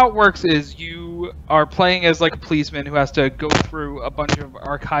 how it works is you are playing as like a policeman who has to go through a bunch of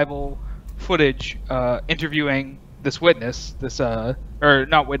archival footage interviewing this witness, or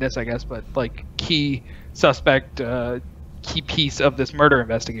not witness, I guess, but like key suspect, key piece of this murder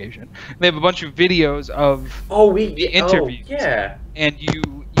investigation. They have a bunch of videos of interviews. Oh, yeah. And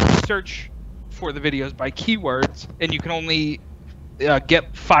you search for the videos by keywords, and you can only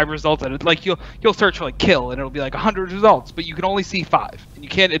get 5 results at it. Like, you'll search for like kill, and it'll be like 100 results, but you can only see 5, and you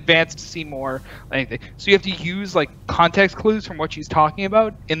can't advance to see more anything. So you have to use like context clues from what she's talking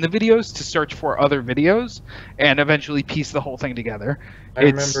about in the videos to search for other videos, and eventually piece the whole thing together. I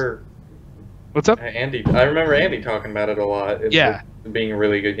remember. What's up? I remember Andy talking about it a lot. It being a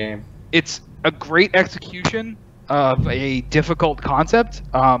really good game. It's a great execution of a difficult concept.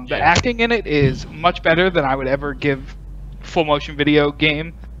 The acting in it is much better than I would ever give full motion video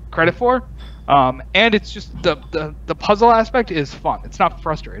game credit for. And it's just the puzzle aspect is fun. It's not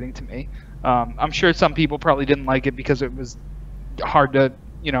frustrating to me. I'm sure some people probably didn't like it because it was hard to,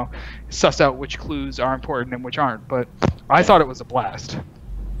 suss out which clues are important and which aren't. But I thought it was a blast.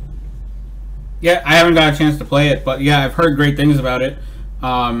 Yeah, I haven't got a chance to play it, but yeah, I've heard great things about it.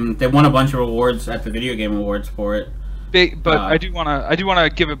 They won a bunch of awards at the Video Game Awards for it. But I do want to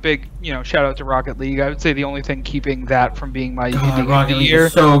give a big shout out to Rocket League. I would say the only thing keeping that from being my indie game of the year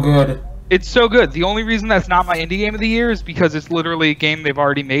is so good. It's so good. The only reason that's not my indie game of the year is because it's literally a game they've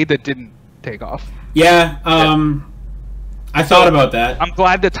already made that didn't take off. Yeah, I thought about that. I'm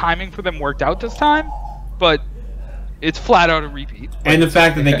glad the timing for them worked out this time, but it's flat out a repeat. And the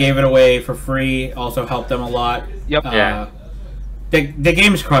fact that they gave it away for free also helped them a lot. Yep. The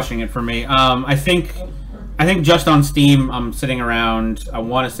game's crushing it for me. I think just on Steam, I'm sitting around. I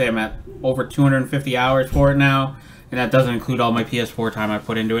want to say I'm at over 250 hours for it now, and that doesn't include all my PS4 time I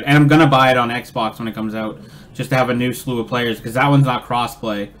put into it. And I'm gonna buy it on Xbox when it comes out, just to have a new slew of players because that one's not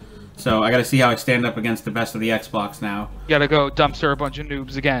crossplay. So I got to see how I stand up against the best of the Xbox now. You gotta go dumpster a bunch of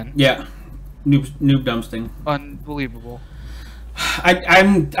noobs again. Yeah. Noob dumpsting. Unbelievable.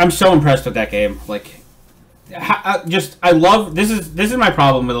 I'm so impressed with that game. Like, I love this is my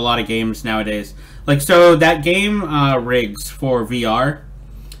problem with a lot of games nowadays. Like, so that game Rigs for VR,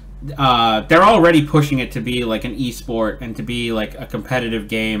 they're already pushing it to be like an esport and to be like a competitive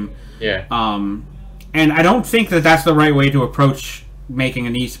game. Yeah. And I don't think that that's the right way to approach making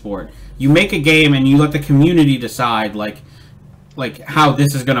an esport. You make a game and you let the community decide like how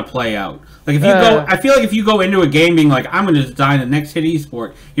this is going to play out. Like if you go, I feel like if you go into a game being like, I'm going to design the next hit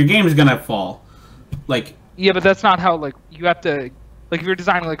esport, your game is going to fall. Like, yeah, but that's not how, like, you have to, like, if you're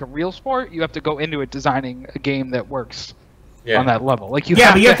designing like a real sport, you have to go into it designing a game that works on that level. Like, you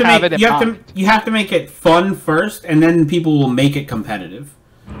have to have it in mind. You have to make it fun first, and then people will make it competitive.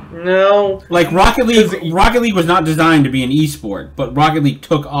 No. Like Rocket League was not designed to be an esport, but Rocket League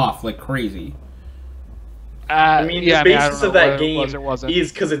took off like crazy. I mean, the basis of that game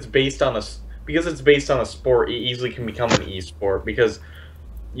is because it's based on a sport. It easily can become an esport because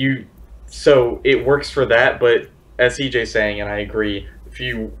so it works for that. But as CJ's saying, and I agree, if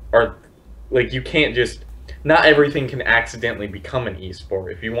you are like, you can't just. Not everything can accidentally become an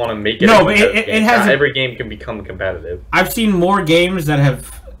esport. If you want to make it, no, but it has. Not every game can become competitive. I've seen more games that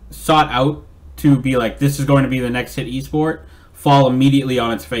have sought out to be like, this is going to be the next hit esport, fall immediately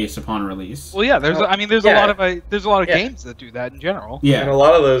on its face upon release. Well, yeah, there's a lot of games that do that in general. Yeah, and a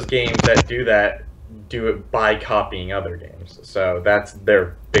lot of those games that do that do it by copying other games. So that's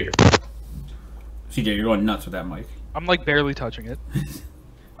their bigger. CJ, you're going nuts with that mic. I'm like barely touching it.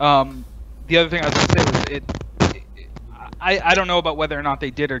 The other thing I was going to say was I don't know about whether or not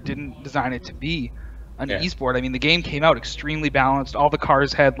they did or didn't design it to be an esport. I mean, the game came out extremely balanced. All the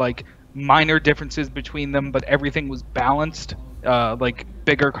cars had like minor differences between them, but everything was balanced. Like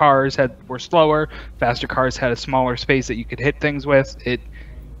bigger cars were slower, faster cars had a smaller space that you could hit things with.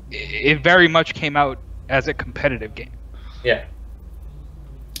 It very much came out as a competitive game. Yeah.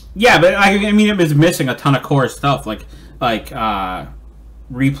 Yeah, but I mean, it was missing a ton of core stuff, like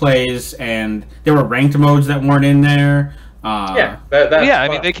replays, and there were ranked modes that weren't in there. That's I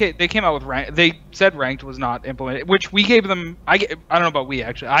mean, they came out with ranked. They said ranked was not implemented, which we gave them. I don't know about we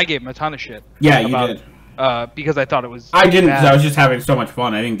actually. I gave them a ton of shit. Yeah, you did. Because I thought it was. I didn't. Because I was just having so much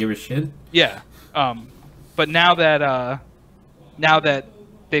fun. I didn't give a shit. Yeah. But now that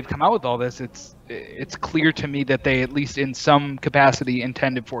they've come out with all this, it's clear to me that they, at least in some capacity,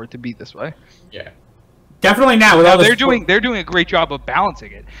 intended for it to be this way. Yeah. Definitely now. They're doing a great job of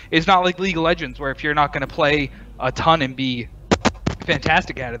balancing it. It's not like League of Legends, where if you're not going to play a ton and be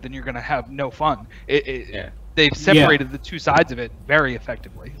fantastic at it, then you're going to have no fun. They've separated the two sides of it very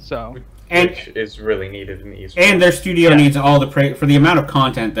effectively. So, which is really needed in esports. And their studio needs all the praise for the amount of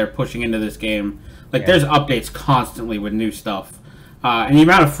content they're pushing into this game. Like, there's updates constantly with new stuff, and the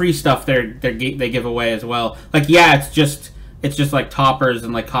amount of free stuff they give away as well. Like, it's just like toppers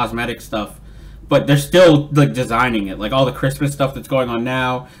and like cosmetic stuff. But they're still like designing it, like all the Christmas stuff that's going on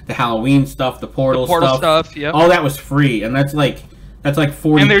now, the Halloween stuff, the portal stuff. Yeah. All that was free, and that's like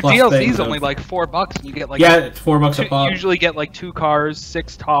 40. And their plus DLC things is only like $4, and you get like it's $4 a pop. You usually get like 2 cars,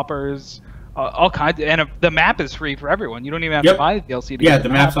 6 toppers, all kinds. And the map is free for everyone. You don't even have to buy the DLC. To get the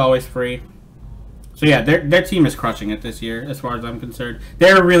map's always free. So yeah, their team is crushing it this year, as far as I'm concerned.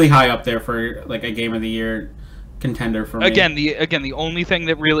 They're really high up there for like a game of the year contender for me. The only thing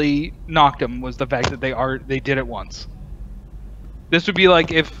that really knocked them was the fact that they did it once. This would be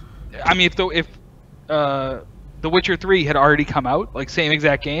like if The Witcher 3 had already come out, like same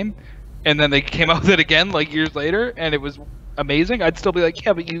exact game, and then they came out with it again like years later, and it was amazing. I'd still be like,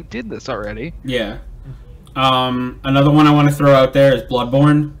 yeah, but you did this already. Yeah. Another one I want to throw out there is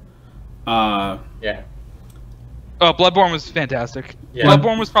Bloodborne. Yeah. Oh, Bloodborne was fantastic. Yeah.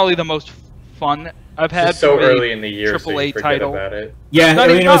 Bloodborne was probably the most fun I've had. It's so early in the year, AAA so title. about it. Yeah,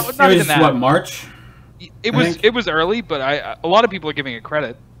 it was what, March? It was early, but a lot of people are giving it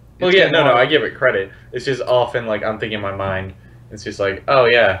credit. Well, yeah, no, I give it credit. It's just often like I'm thinking in my mind, it's just like, oh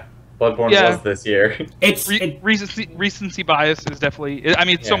yeah, Bloodborne was this year. Recency bias is definitely. I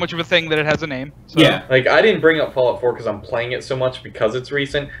mean, it's so much of a thing that it has a name. So. Yeah, like I didn't bring up Fallout 4 because I'm playing it so much because it's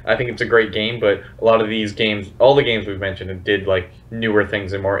recent. I think it's a great game, but a lot of these games, all the games we've mentioned, did like newer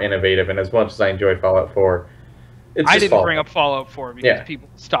things and more innovative. And as much as I enjoy Fallout 4, I didn't bring up Fallout 4 because people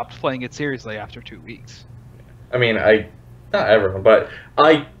stopped playing it seriously after 2 weeks. I mean, not everyone, but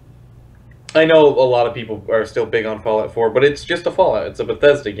I know a lot of people are still big on Fallout 4, but it's just a Fallout. It's a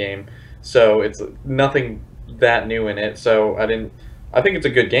Bethesda game, so it's nothing that new in it. So I think it's a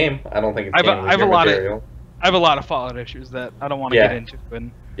good game. I don't think it's I have a lot of Fallout issues that I don't want to get into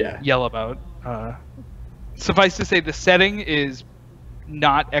and yell about. Suffice to say, the setting is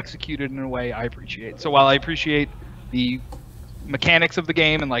not executed in a way I appreciate. So while I appreciate the mechanics of the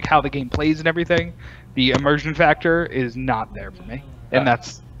game and like how the game plays and everything, the immersion factor is not there for me, and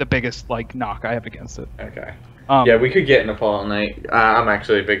that's the biggest like knock I have against it. Okay. Yeah, we could get into Fall Night. I'm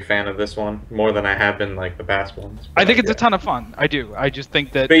actually a big fan of this one more than I have been like the past ones. I think it's a ton of fun. I do. I just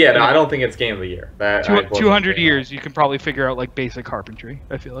think that. But yeah, no, I don't think it's game of the year. 200 years, you can probably figure out like basic carpentry.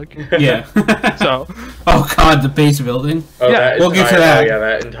 I feel like. Yeah. So. Oh God, the base building. Oh, Yeah, we'll get to that. Oh, yeah,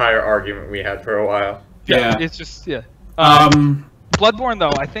 that entire argument we had for a while. Yeah. It's just Bloodborne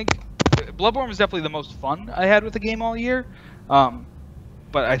though, I think Bloodborne was definitely the most fun I had with the game all year.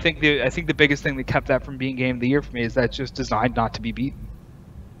 But I think the biggest thing that kept that from being game of the year for me is that it's just designed not to be beaten.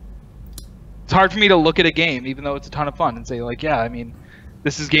 It's hard for me to look at a game, even though it's a ton of fun, and say like, yeah, I mean,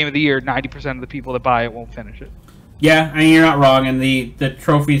 this is game of the year. 90% of the people that buy it won't finish it. Yeah, I mean, you're not wrong, and the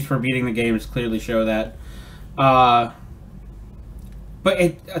trophies for beating the games clearly show that.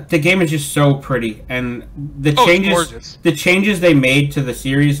 But the game is just so pretty, and the changes they made to the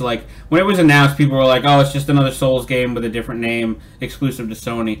series, like when it was announced, people were like, "Oh, it's just another Souls game with a different name, exclusive to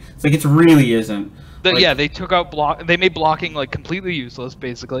Sony." It's like it really isn't. Yeah, they took out They made blocking like completely useless,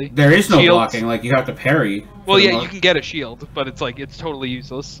 basically. There is no blocking. Like you have to parry. Well, yeah, you can get a shield, but it's like it's totally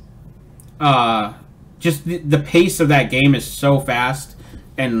useless. Just the pace of that game is so fast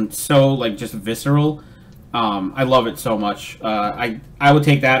and so like just visceral. I love it so much. I would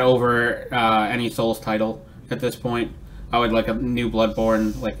take that over any Souls title at this point. I would like a new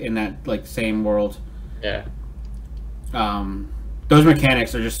Bloodborne, like in that like same world. Yeah. Those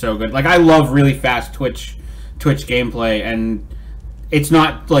mechanics are just so good. Like I love really fast Twitch gameplay, and it's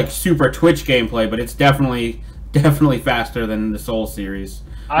not like super Twitch gameplay, but it's definitely faster than the Souls series.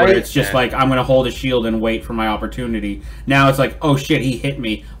 Where it's just like, I'm going to hold a shield and wait for my opportunity. Now it's like, oh shit, he hit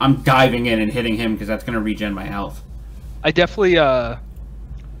me. I'm diving in and hitting him because that's going to regen my health. I definitely, I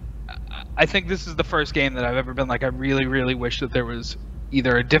think this is the first game that I've ever been like, I really, really wish that there was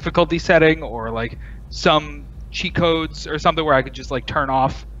either a difficulty setting or like some cheat codes or something where I could just like turn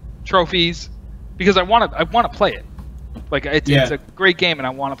off trophies. Because I want to play it. Like, it's a great game and I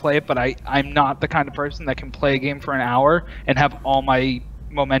want to play it, but I'm not the kind of person that can play a game for an hour and have all my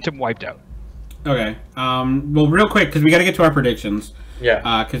momentum wiped out. Okay. Well, real quick, because we got to get to our predictions.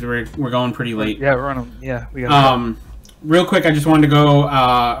 Yeah. Because we're going pretty late. Yeah, we're on them. Yeah, we got. Real quick, I just wanted to go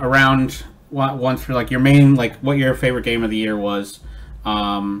around once for like your main, like what your favorite game of the year was.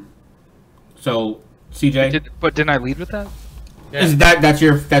 So, CJ. But didn't I lead with that? Yeah. That's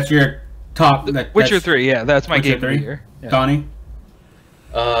your top? Witcher 3. Yeah, that's my Witcher game 3? Of the year. Yeah. Donnie.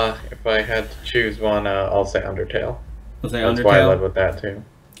 If I had to choose one, I'll say Undertale. That's Undertale. Why I led with that too.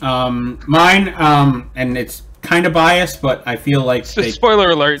 Mine, and it's kind of biased, but I feel like spoiler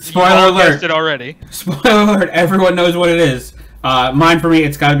alert. Spoiler alert! Guessed it already. Spoiler alert! Everyone knows what it is. Mine for me,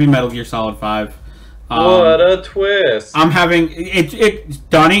 it's got to be Metal Gear Solid 5. What a twist! I'm having it,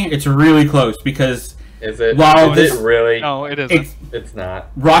 Donnie. It's really close because is it? While is it really? No, it isn't. It's not.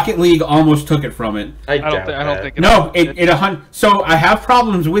 Rocket League almost took it from it. I don't think. No, So I have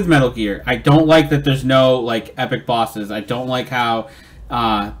problems with Metal Gear. I don't like that there's no like epic bosses. I don't like how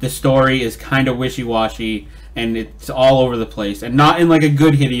the story is kind of wishy-washy and it's all over the place, and not in like a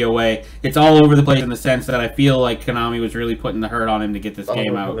good Hideo way. It's all over the place in the sense that I feel like Konami was really putting the hurt on him to get this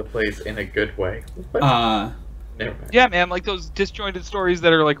game out. All over the place in a good way. Never mind. Yeah, man, like those disjointed stories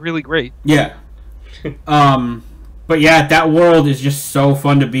that are like really great. Yeah. But yeah, that world is just so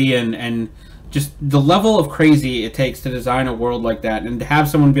fun to be in, and just the level of crazy it takes to design a world like that, and to have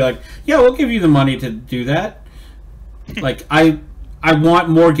someone be like, "Yeah, we'll give you the money to do that." Like I want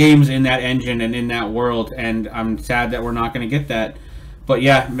more games in that engine and in that world, and I'm sad that we're not going to get that. But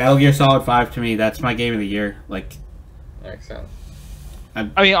yeah, Metal Gear Solid 5 to me, that's my game of the year. Like, makes sense. I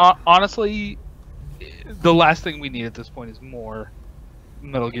mean, honestly, the last thing we need at this point is more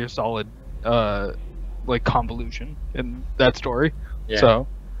Metal Gear Solid, like convolution in that story. Yeah. So,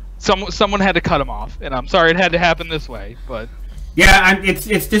 someone had to cut him off, and I'm sorry it had to happen this way. But yeah,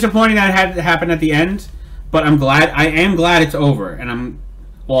 it's disappointing that it had to happen at the end. But I am glad it's over, and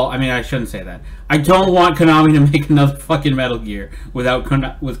well, I mean, I shouldn't say that. I don't want Konami to make another fucking Metal Gear with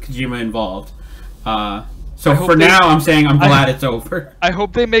Kojima involved. So for now, I'm saying I'm glad it's over. I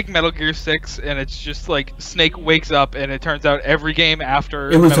hope they make Metal Gear 6, and it's just like Snake wakes up, and it turns out every game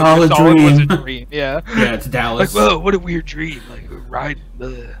after it was Metal all Gear a Solid dream. Was a dream. Yeah. Yeah, it's Dallas. Like, whoa, what a weird dream. Like, right.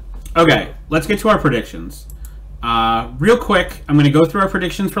 Okay, let's get to our predictions. Real quick, I'm going to go through our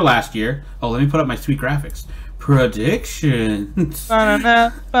predictions for last year. Oh, let me put up my sweet graphics. Predictions.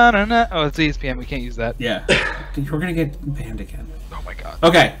 Ba-da-na. Oh, it's ESPN. We can't use that. Yeah. We're going to get banned again. Oh, my God.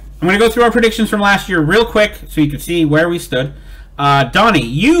 Okay, I'm going to go through our predictions from last year real quick so you can see where we stood. Donnie,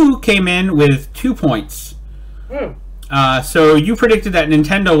 you came in with 2 points. So you predicted that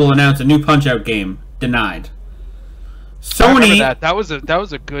Nintendo will announce a new Punch-Out game. Denied. Sony. That was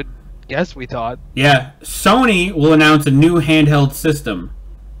a good guess we thought. Yeah. Sony will announce a new handheld system.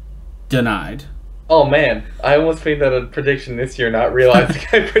 Denied. Oh man, I almost made that a prediction this year, not realizing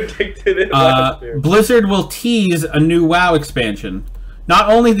I predicted it last year. Blizzard will tease a new WoW expansion. Not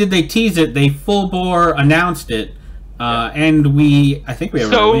only did they tease it, they full bore announced it. And I think we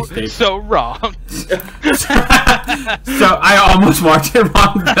have a release date. So wrong. So I almost marked it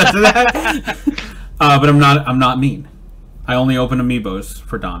wrong because of that. But I'm not mean. I only open amiibos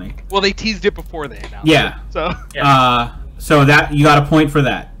for Donnie. Well, they teased it before they announced it. So that you got a point for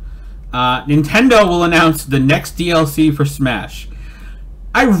that. Nintendo will announce the next DLC for Smash.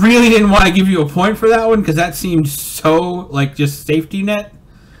 I really didn't want to give you a point for that one because that seemed so like just safety net.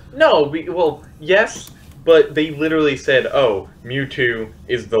 No, well, yes, but they literally said, "Oh, Mewtwo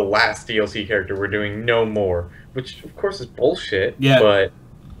is the last DLC character. We're doing no more," which of course is bullshit. Yeah. But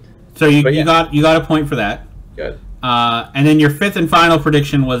you got a point for that. Good. And then your fifth and final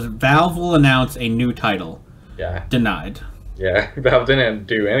prediction was Valve will announce a new title. Yeah. Denied. Yeah, Valve didn't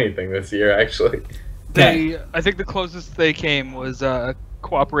do anything this year, actually. I think the closest they came was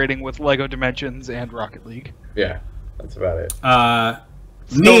cooperating with LEGO Dimensions and Rocket League. Yeah, that's about it.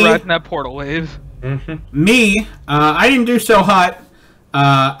 Still riding that Portal wave. Me, I didn't do so hot.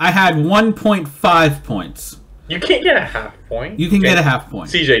 I had 1.5 points. You can't get a half point. You can get a half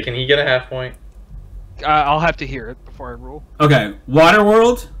point. CJ, can he get a half point? I'll have to hear it before I rule. Okay,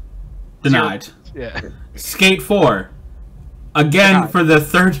 Waterworld, denied. Yeah. Skate 4, again denied. For the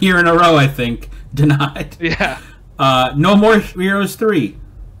third year in a row, I think, denied. Yeah. No More Heroes 3,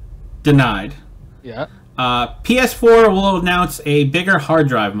 denied. Yeah. PS4 will announce a bigger hard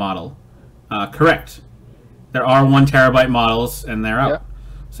drive model. Correct. There are 1 terabyte models, and they're out. Yep.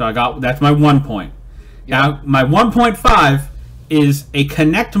 So that's my 1 point. Yep. Now, my 1.5 is a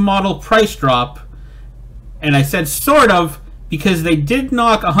Kinect model price drop, and I said sort of because they did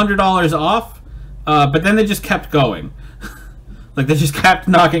knock $100 off, but then they just kept going. Like, they just kept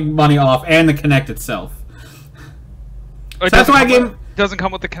knocking money off, and the Kinect itself. So that's why I gave... Doesn't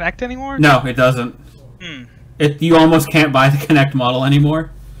come with the Kinect anymore? No, it doesn't. You almost can't buy the Kinect model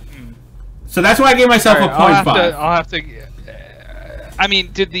anymore. So that's why I gave myself a 0.5. I'll have to... I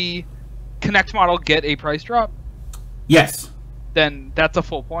mean, did the Kinect model get a price drop? Yes. Then that's a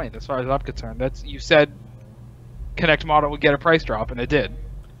full point as far as I'm concerned. You said Kinect model would get a price drop, and it did.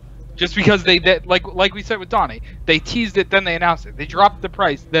 Just because they like we said with Donnie, they teased it, then they announced it. They dropped the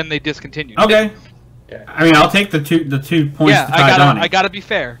price, then they discontinued. Okay. Yeah. I mean, I'll take the two points to tie Donnie. I gotta be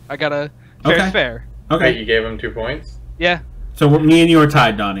fair. Fair. Okay. You gave him 2 points? Yeah. So me and you are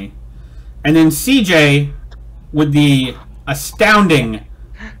tied, Donnie. And then CJ with the astounding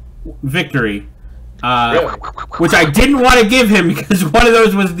victory, Really? which I didn't want to give him because one of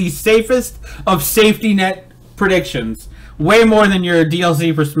those was the safest of safety net predictions. Way more than your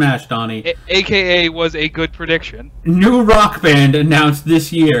DLC for Smash, Donnie. AKA was a good prediction. New Rock Band announced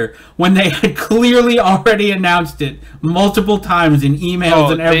this year when they had clearly already announced it multiple times in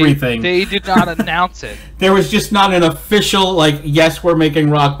emails and everything. They did not announce it. There was just not an official, like, yes, we're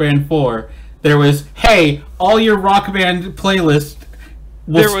making Rock Band 4. There was, hey, all your Rock Band playlist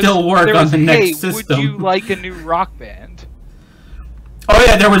will still work on the next system. Would you like a new Rock Band? Oh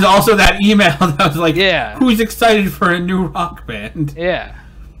yeah, there was also that email that was like, yeah, who's excited for a new Rock Band? Yeah.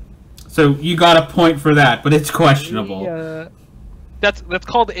 So you got a point for that, but it's questionable. That's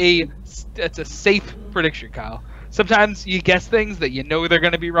called that's a safe prediction, Kyle. Sometimes you guess things that you know they're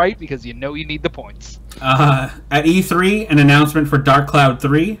going to be right because you know you need the points. At E3, an announcement for Dark Cloud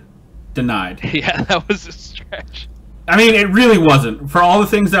 3, denied. Yeah, that was a stretch. I mean, it really wasn't. For all the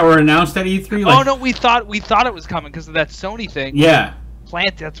things that were announced at E3, like... Oh no, we thought it was coming because of that Sony thing. Yeah.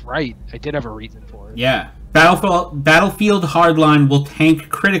 That's right. I did have a reason for it. Yeah. Battlefield Hardline will tank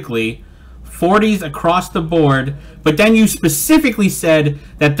critically, 40s across the board, but then you specifically said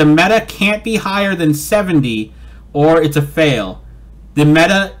that the meta can't be higher than 70 or it's a fail. The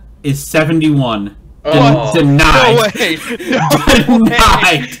meta is 71. Oh. Denied. No way.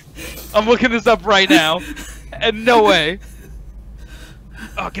 Denied. I'm looking this up right now, and no way.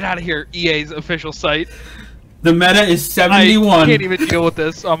 Oh, get out of here, EA's official site. The meta is 71. I can't even deal with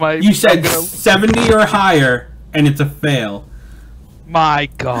this on my... You said 70 or higher, and it's a fail. My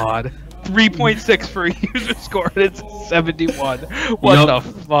God. 3.6 for a user score, and it's 71. What the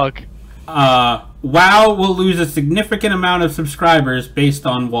fuck? WoW will lose a significant amount of subscribers based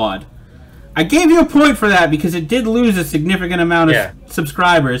on WoD. I gave you a point for that because it did lose a significant amount of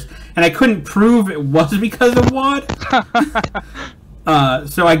subscribers, and I couldn't prove it was because of WoD.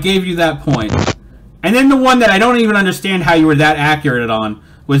 So I gave you that point. And then the one that I don't even understand how you were that accurate on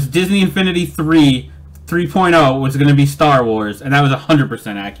was Disney Infinity 3 3.0 was going to be Star Wars, and that was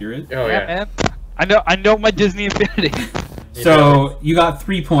 100% accurate. Oh yeah. man. I know my Disney Infinity. So you got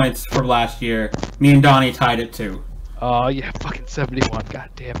 3 points from last year. Me and Donnie tied it 2. Oh yeah, fucking 71. God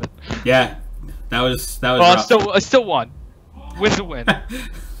damn it. Yeah, that was. Well, I still won. Win's a win.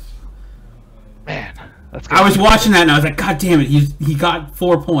 Man, that's good. I was watching that and I was like, God damn it, he got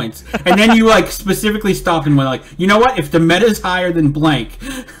 4 points. And then you like specifically stopped and went like, you know what? If the meta's higher than blank,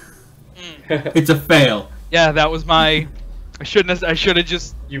 it's a fail. Yeah, that was my. I should have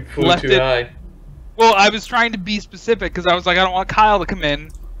just You flew left too it. high. Well, I was trying to be specific because I was like, I don't want Kyle to come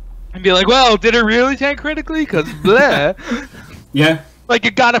in and be like, well, did it really tank critically? Because bleh. Yeah. Like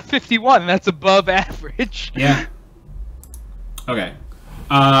it got a 51. That's above average. Yeah. Okay.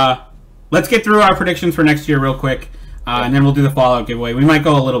 Let's get through our predictions for next year real quick, and then we'll do the Fallout giveaway. We might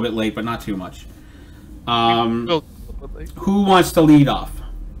go a little bit late, but not too much. Who wants to lead off?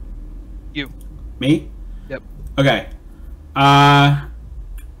 You. Me? Yep. Okay.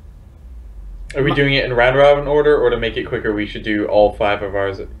 Are we doing it in round robin order, or to make it quicker, we should do all 5 of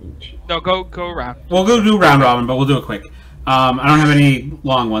ours each? No, go around. We'll go do round robin, but we'll do it quick. I don't have any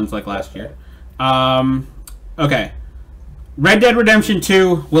long ones like last year. Okay. Red Dead Redemption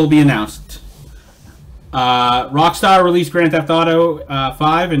 2 will be announced. Rockstar released Grand Theft Auto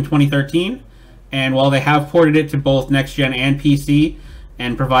 5 in 2013, and while they have ported it to both next-gen and PC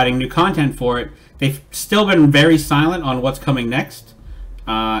and providing new content for it, they've still been very silent on what's coming next.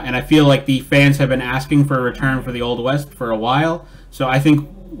 And I feel like the fans have been asking for a return for the Old West for a while, so I think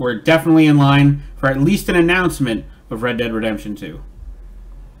we're definitely in line for at least an announcement of Red Dead Redemption 2.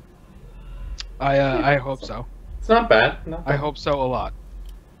 I hope so. It's not bad. Not bad. I hope so a lot.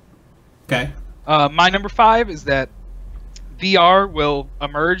 Okay. My number 5 is that VR will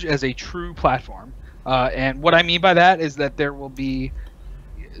emerge as a true platform. And what I mean by that is that there will be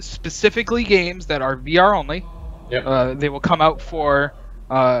specifically games that are VR only. Yep. They will come out for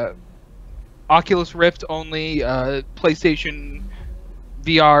Oculus Rift only, PlayStation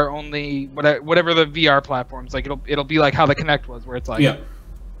VR only, whatever the VR platforms. Like it'll be like how the Kinect was, where it's like, Yeah.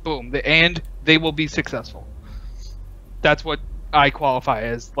 boom, and they will be successful. That's what I qualify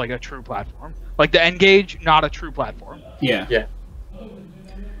as like a true platform. Like the N-Gage, not a true platform. Yeah. Yeah.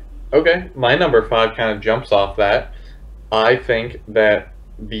 Okay, my number 5 kind of jumps off that. I think that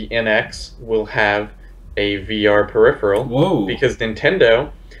the NX will have a VR peripheral. Whoa. Because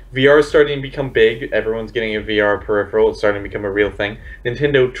Nintendo, VR is starting to become big. Everyone's getting a VR peripheral. It's starting to become a real thing.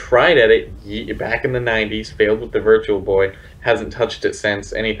 Nintendo tried at it back in the 90s, failed with the Virtual Boy, hasn't touched it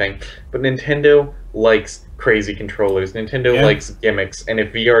since, anything. But Nintendo likes crazy controllers. Nintendo likes gimmicks. And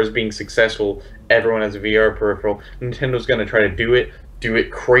if VR is being successful, everyone has a VR peripheral. Nintendo's going to try to do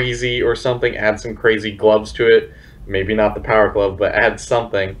it crazy or something, add some crazy gloves to it. Maybe not the Power Glove, but add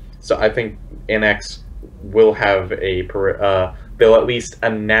something. So I think NX will have they'll at least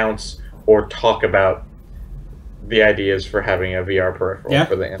announce or talk about the ideas for having a VR peripheral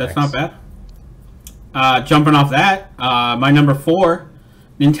for the NX. That's not bad. Jumping off that, my number 4,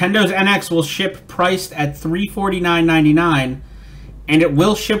 Nintendo's NX will ship priced at $349.99, and it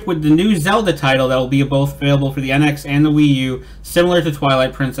will ship with the new Zelda title that will be both available for the NX and the Wii U, similar to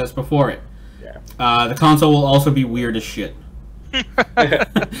Twilight Princess before it. Yeah. The console will also be weird as shit.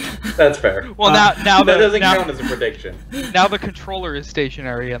 That's fair. Well, now that doesn't count as a prediction. Now the controller is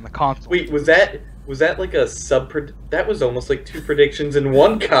stationary and the console. Wait, was that like a that was almost like 2 predictions in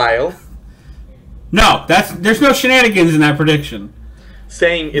one, Kyle. No, there's no shenanigans in that prediction.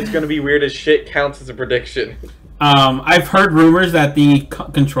 Saying it's going to be weird as shit counts as a prediction. I've heard rumors that the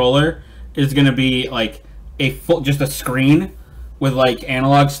controller is going to be like just a screen with like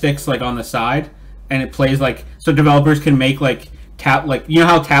analog sticks like on the side, and it plays like so developers can make like you know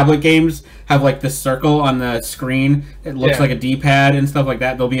how tablet games have like this circle on the screen, it looks like a D-pad and stuff like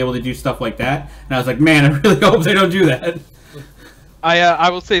that. They'll be able to do stuff like that, and I was like, man, I really hope they don't do that.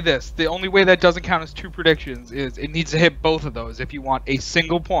 I will say this: the only way that doesn't count as 2 predictions is it needs to hit both of those if you want a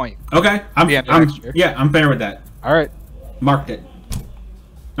single point. Okay, I'm fair with that. All right, marked it.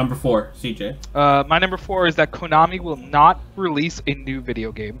 Number 4, CJ. My number 4 is that Konami will not release a new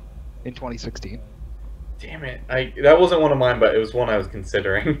video game in 2016. Damn it! That wasn't one of mine, but it was one I was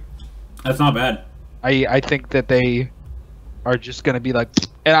considering. That's not bad. I think that they are just going to be like,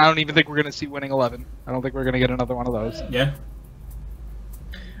 and I don't even think we're going to see Winning 11. I don't think we're going to get another one of those. Yeah.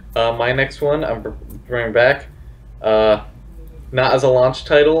 My next one, I'm bringing back, not as a launch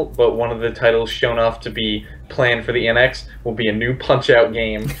title, but one of the titles shown off to be planned for the NX will be a new Punch-Out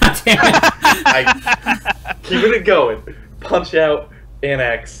game. God damn it. Keeping it going. Punch-Out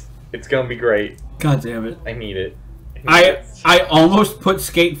NX. It's gonna be great. God damn it. I need it. I almost put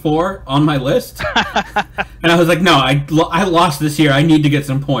Skate 4 on my list, and I was like, no, I lost this year. I need to get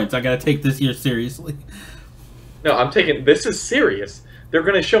some points. I got to take this year seriously. No, I'm taking this is serious. They're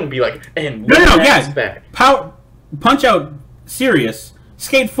gonna show and be like, and No, yeah, back. Punch Out serious.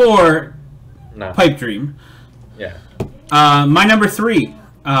 Skate 4, No. pipe dream. Yeah. My number 3,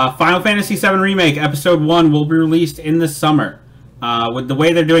 Final Fantasy VII Remake Episode 1 will be released in the summer. With the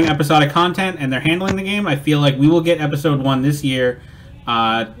way they're doing episodic content and they're handling the game, I feel like we will get Episode 1 this year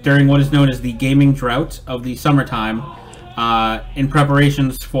during what is known as the gaming drought of the summertime in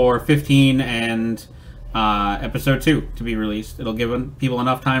preparations for 15 and Episode 2 to be released. It'll give people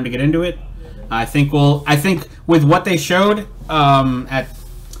enough time to get into it. I think with what they showed at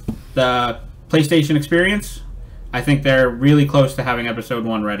the PlayStation Experience, I think they're really close to having Episode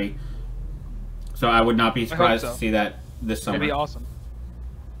 1 ready. So I would not be surprised to see that this summer. That'd be awesome.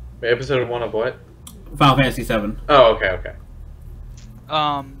 Episode 1 of what? Final Fantasy VII. Oh, okay.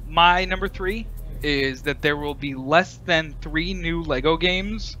 My number 3 is that there will be less than 3 new LEGO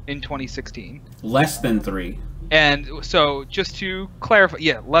games in 2016. Less than 3. And so, just to clarify,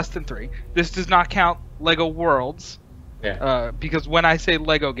 yeah, less than 3. This does not count LEGO Worlds. Yeah. Because when I say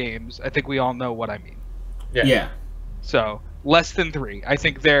LEGO games, I think we all know what I mean. Yeah. So, less than 3. I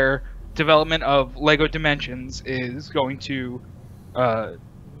think their development of LEGO Dimensions is going to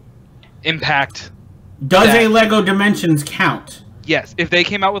impact. Does that. a LEGO Dimensions count? Yes, if they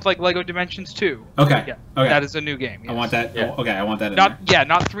came out with like LEGO Dimensions 2. Okay. Yeah, Okay. that is a new game. Yes. I want that. Yeah. Okay, I want that in there.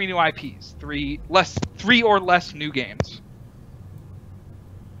 Not 3 new IPs. 3 or less new games.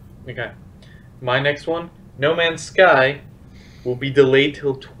 Okay. My next one, No Man's Sky, will be delayed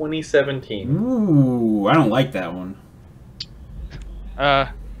till 2017. Ooh, I don't like that one.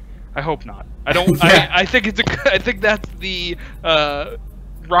 I hope not. I don't. Yeah. I think it's I think that's the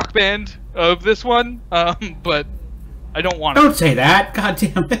rock band of this one. But I don't want it. Don't say that. God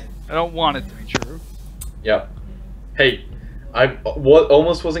damn it. I don't want it to be true. Yep. Hey, I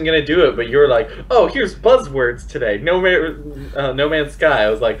almost wasn't gonna do it, but you were like, "Oh, here's buzzwords today. No Man's Sky." I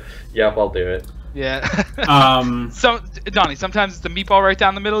was like, "Yep, I'll do it." Yeah. So Donnie, sometimes it's the meatball right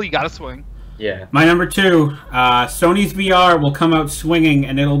down the middle. You gotta swing. Yeah. my number 2, Sony's VR will come out swinging,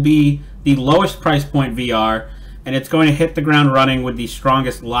 and it'll be the lowest price point VR, and it's going to hit the ground running with the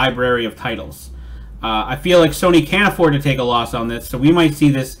strongest library of titles. I feel like Sony can't afford to take a loss on this, so we might see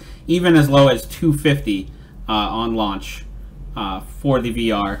this even as low as $250 on launch for the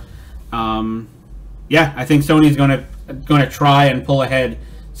VR. Yeah, I think Sony's going to try and pull ahead,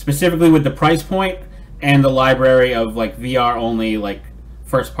 specifically with the price point and the library of like VR only like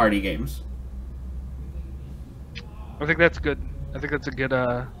first party games. I think that's good. I think that's a good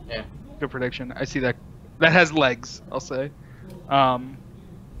Yeah. good prediction. I see that. That has legs, I'll say.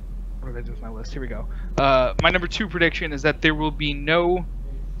 What did I do with my list? Here we go. My number 2 prediction is that there will be no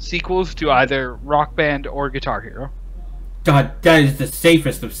sequels to either Rock Band or Guitar Hero. God, that is the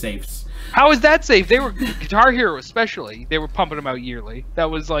safest of safes. How is that safe? They were Guitar Hero especially. They were pumping them out yearly. That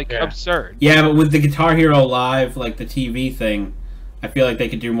was like absurd. Yeah, but with the Guitar Hero Live, like the TV thing, I feel like they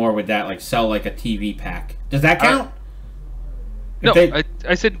could do more with that, like sell like a TV pack. Does that count? No, If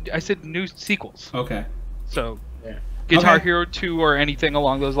I said new sequels. Okay. So Yeah. Guitar Okay. Hero 2 or anything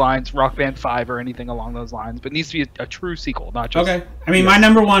along those lines, Rock Band 5 or anything along those lines, but it needs to be a true sequel, not just. Okay. I mean, my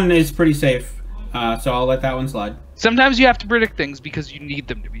number 1 is pretty safe, so I'll let that one slide. Sometimes you have to predict things because you need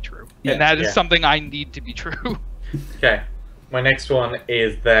them to be true, Yeah. and that is Yeah. something I need to be true. Okay. My next one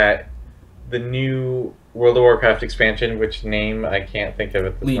is that the new World of Warcraft expansion, which name I can't think of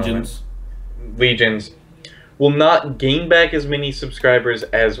at this Legions. moment. Legions will not gain back as many subscribers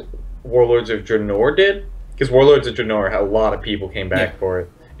as Warlords of Draenor did, because Warlords of Draenor, a lot of people came back for it.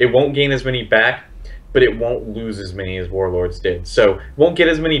 It won't gain as many back, but it won't lose as many as Warlords did. So it won't get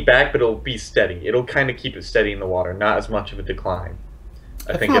as many back, but it'll be steady. It'll kind of keep it steady in the water, not as much of a decline.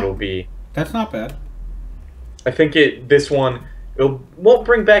 I think it'll be. That's not bad. I think this one won't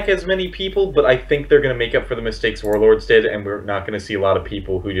bring back as many people, but I think they're going to make up for the mistakes Warlords did, and we're not going to see a lot of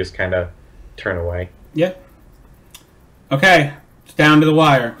people who just kind of turn away. Yeah. Okay, it's down to the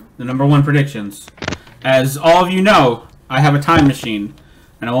wire. The number 1 predictions. As all of you know, I have a time machine,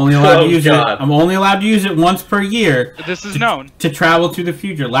 and I'm only allowed to use it. I'm only allowed to use it once per year. This is known. To travel to the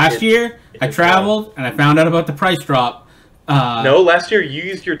future. Last year, I traveled and I found out about the price drop. No, last year you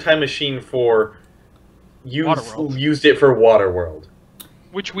used your time machine for Waterworld. used it for Waterworld.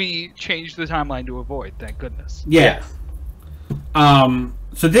 Which we changed the timeline to avoid, thank goodness. Yeah.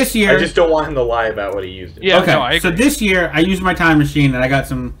 So this year, I just don't want him to lie about what he used it. Yeah, okay. no, I So agree. this year, I used my time machine, and I got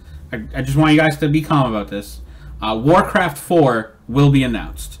some. I just want you guys to be calm about this. Warcraft 4 will be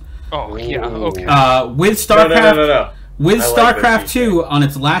announced. Oh yeah. Ooh. Okay. With StarCraft, No. with I like this StarCraft feature. 2 on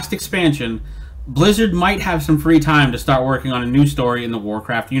its last expansion, Blizzard might have some free time to start working on a new story in the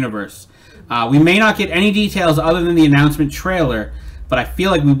Warcraft universe. We may not get any details other than the announcement trailer, but I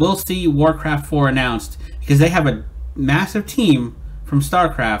feel like we will see Warcraft 4 announced because they have a massive team from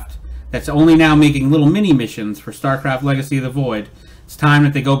StarCraft that's only now making little mini missions for StarCraft Legacy of the Void. It's time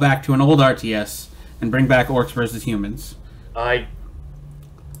that they go back to an old RTS and bring back Orcs versus Humans. I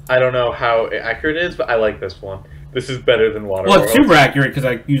don't know how accurate it is, but I like this one. This is better than Waterworld. Well, it's super accurate because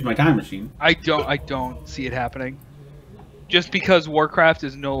I used my time machine. I don't see it happening. Just because Warcraft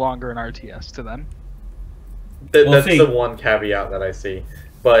is no longer an RTS to them. We'll That's see. the one caveat that I see.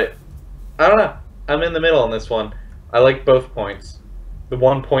 But I don't know. I'm in the middle on this one. I like both points. The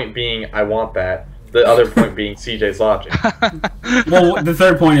one point being I want that. The other point being CJ's logic. Well, the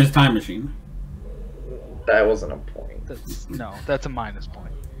third point is time machine. That wasn't a point. That's a minus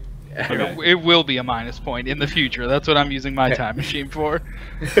point. Okay. It will be a minus point in the future. That's what I'm using my time machine for.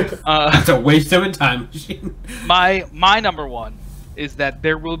 That's a waste of a time machine. My number one is that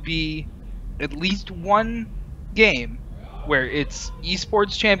there will be at least one game where its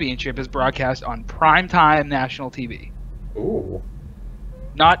esports championship is broadcast on primetime national TV. Ooh.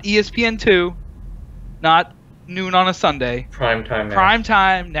 Not ESPN2, not noon on a Sunday. Primetime now.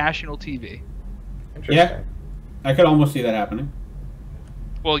 Primetime national TV. Interesting. Yeah. I could almost see that happening.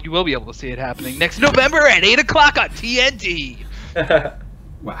 Well, you will be able to see it happening next November at 8 o'clock on TNT.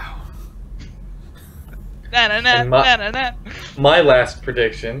 Wow. Na-na-na, na-na-na. My last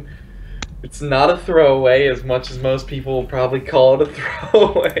prediction. It's not a throwaway as much as most people will probably call it a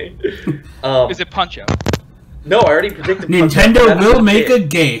throwaway. Is it Punch-Out? No, I already predicted. Nintendo Punch-Out. will make a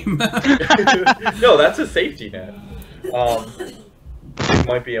game. No, that's a safety net. It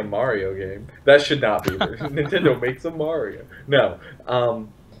might be a Mario game. That should not be. Nintendo makes a Mario. No.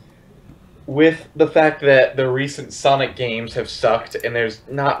 With the fact that the recent Sonic games have sucked and there's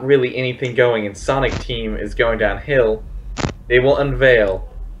not really anything going and Sonic Team is going downhill, they will unveil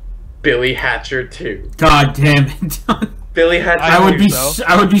Billy Hatcher 2. God damn it. Billy Hatcher I would 2. be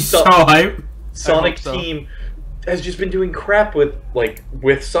I would be so hyped. Sonic so. Team has just been doing crap with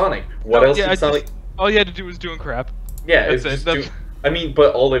Sonic. What else did Sonic... all you had to do was doing crap. Yeah, That's it's it. just I mean,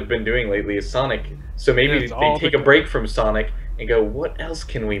 but all they've been doing lately is Sonic. So maybe It's they all take been a break from Sonic and go, what else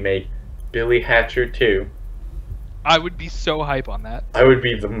can we make? Billy Hatcher 2. I would be so hype on that. I would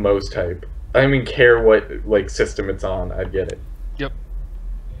be the most hype. I don't even care what system it's on. I'd get it. Yep.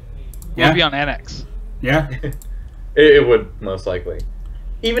 Yeah. It'll be on NX. Yeah. It would, most likely.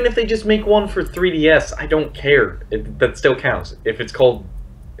 Even if they just make one for 3DS, I don't care. That still counts. If it's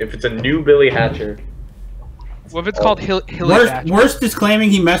a new Billy Hatcher... What if it's called Hilly Hatcher? Worst is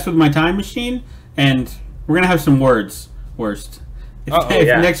claiming he messed with my time machine, and we're gonna have some words. Worst. If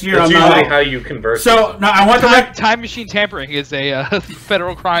Yeah. next year That's I'm usually not. how you converse. So no, I want the Time machine tampering is a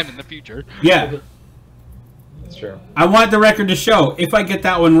federal crime in the future. Yeah, That's true. I want the record to show. If I get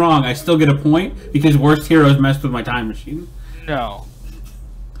that one wrong, I still get a point because worst heroes messed with my time machine. No.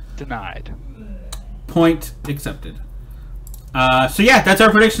 Denied. Point accepted. So yeah, that's our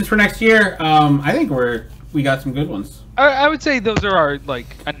predictions for next year. I think we got some good ones. I would say those are our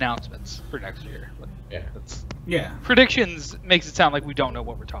announcements for next year. Yeah. Yeah. Predictions makes it sound like we don't know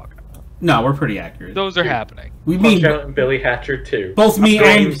what we're talking about. No, we're pretty accurate. Those are happening. We mean Punch-Out and Billy Hatcher 2. both me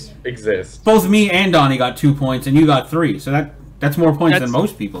Games exist. both me and Donnie got 2 points, and you got 3. So that's more points than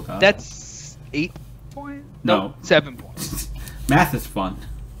most people got. That's 8 points? No. 7 points. Math is fun.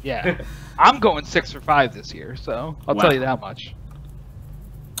 Yeah. I'm going 6 for 5 this year, so I'll Wow. tell you that much.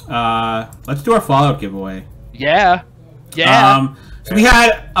 Let's do our Fallout giveaway. Yeah. Yeah. So we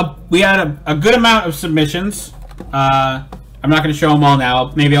had a good amount of submissions. I'm not going to show them all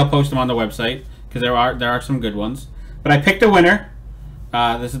now. Maybe I'll post them on the website because there are some good ones. But I picked a winner.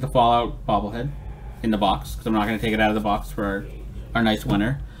 This is the Fallout bobblehead in the box because I'm not going to take it out of the box for our nice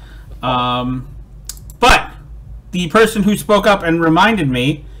winner. But the person who spoke up and reminded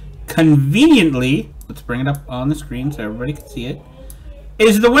me, conveniently, let's bring it up on the screen so everybody can see it,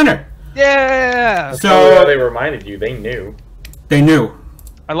 is the winner. Yeah. So they reminded you. They knew. They knew.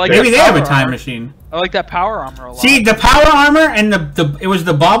 I like Maybe that they have a power time armor. machine. I like that power armor a lot. See, the power armor and it was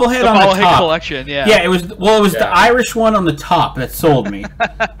the bobblehead the on the bobblehead top. collection, yeah. Yeah, it was the Yeah. Irish one on the top that sold me.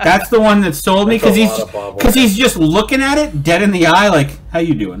 That's the one that sold me That's because a lot of bobblehead. he's just looking at it dead in the eye, like, "How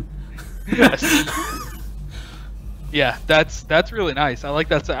you doing?" Yeah, that's really nice. I like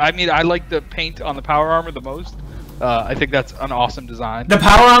that. I mean, I like the paint on the power armor the most. I think that's an awesome design. The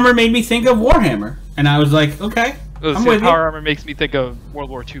power armor made me think of Warhammer, and I was like, "Okay, I'm See, with power you." armor makes me think of World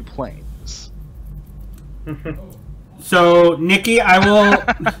War II planes. So, Nikki, I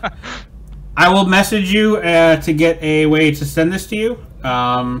will message you to get a way to send this to you.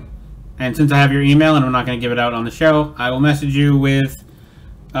 And since I have your email and I'm not going to give it out on the show, I will message you with,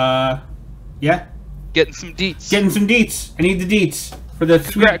 Getting some deets. Getting some deets. I need the deets for the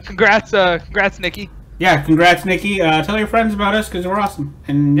sweet. Congrats, Nikki. Yeah, congrats, Nikki. Tell your friends about us because we're awesome.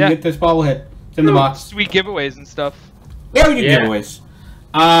 And you get this bobblehead. It's in the box. Sweet giveaways and stuff. Yeah, we do giveaways.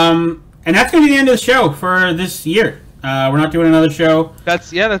 And that's going to be the end of the show for this year. We're not doing another show. That's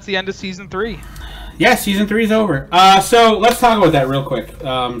the end of season 3. Yeah, season 3 is over. So let's talk about that real quick,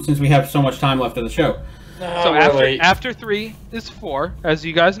 since we have so much time left of the show. So after 3 is 4, as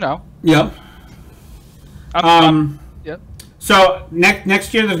you guys know. Yep. Yep. So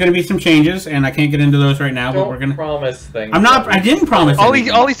next year there's going to be some changes, and I can't get into those right now. Don't but we're gonna promise things. I'm not. I didn't promise. All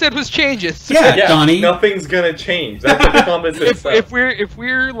he said was changes. Yeah, Donnie. Nothing's gonna change. That's a promise itself. If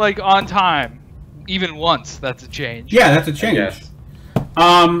we're like on time, even once, that's a change. Yeah, that's a change.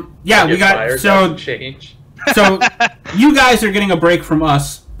 Yeah, we got change. So you guys are getting a break from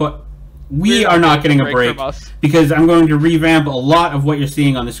us, but we are not getting a break because I'm going to revamp a lot of what you're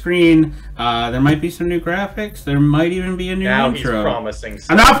seeing on the screen. There might be some new graphics. There might even be a new intro. He's promising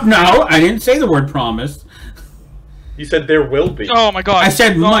stuff. I'm not. No, I didn't say the word promise. You said there will be. Oh my god! I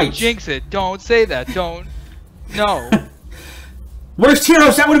said don't might. Jinx it! Don't say that! Don't. No. Worst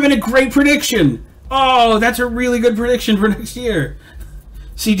Heroes. That would have been a great prediction. Oh, that's a really good prediction for next year.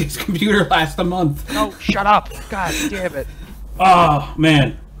 CJ's computer lasts a month. No, shut up! God damn it! Oh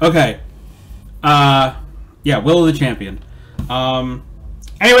man. Okay. Yeah, Will of the Champion.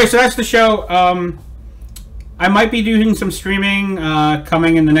 Anyway, so that's the show. I might be doing some streaming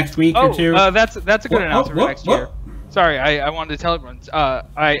coming in the next week or two. That's a good announcement for next year. Sorry, I wanted to tell everyone.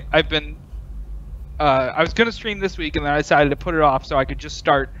 I was gonna stream this week, and then I decided to put it off so I could just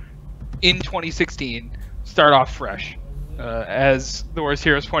start in 2016, start off fresh. As the Worst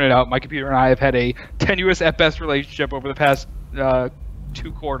Heroes pointed out, my computer and I have had a tenuous at best relationship over the past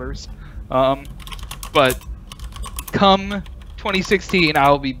 2 quarters. But come 2016,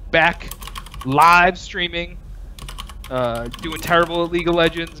 I'll be back live streaming, doing terrible at League of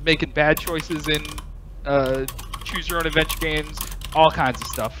Legends, making bad choices in choose your own adventure games, all kinds of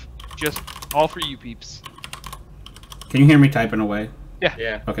stuff. Just all for you peeps. Can you hear me typing away? Yeah.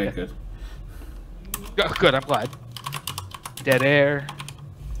 Yeah. Okay, yeah. good. Good, I'm glad. Dead air.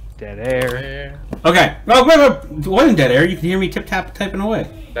 Dead air. Okay. Oh, wait. It wasn't dead air. You can hear me tip-tap typing away.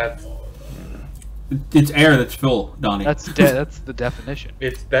 It's air that's full, Donnie. That's the definition.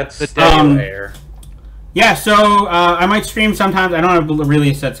 That's the air. Yeah, so I might stream sometimes. I don't have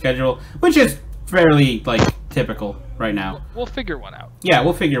really a set schedule, which is fairly typical right now. We'll figure one out. Yeah,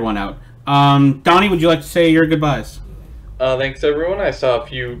 we'll figure one out. Donnie, would you like to say your goodbyes? Thanks everyone. I saw a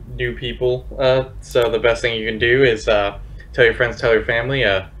few new people. So the best thing you can do is tell your friends, tell your family.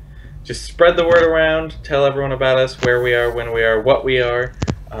 Just spread the word around. Tell everyone about us, where we are, when we are, what we are.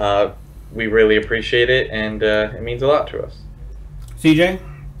 We really appreciate it, and it means a lot to us. CJ,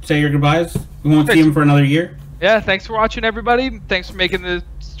 say your goodbyes. We won't see him for another year. Yeah, thanks for watching, everybody. Thanks for making the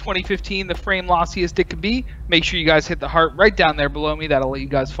 2015 the Framelossiest it could be. Make sure you guys hit the heart right down there below me. That'll let you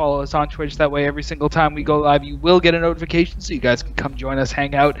guys follow us on Twitch. That way, every single time we go live, you will get a notification, so you guys can come join us,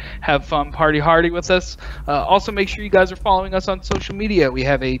 hang out, have fun, party hardy with us. Also, make sure you guys are following us on social media. We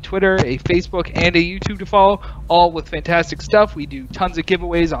have a Twitter, a Facebook, and a YouTube to follow, all with fantastic stuff. We do tons of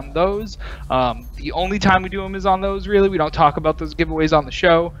giveaways on those. The only time we do them is on those, really. We don't talk about those giveaways on the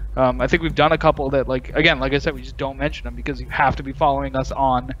show. I think we've done a couple that, like I said, we just don't mention them because you have to be following us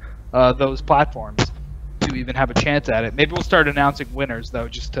on those platforms to even have a chance at it. Maybe we'll start announcing winners, though,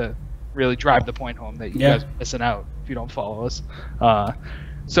 just to really drive the point home that you guys are missing out if you don't follow us.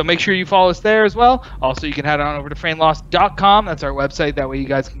 So make sure you follow us there as well. Also, you can head on over to frameloss.com. That's our website. That way you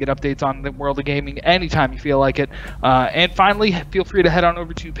guys can get updates on the world of gaming anytime you feel like it. And finally, feel free to head on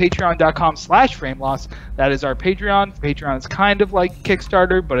over to patreon.com/frameloss. That is our Patreon. Patreon is kind of like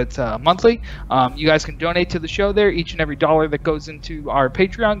Kickstarter, but it's monthly. You guys can donate to the show there. Each and every dollar that goes into our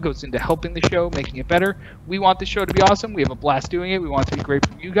Patreon goes into helping the show, making it better. We want the show to be awesome. We have a blast doing it. We want it to be great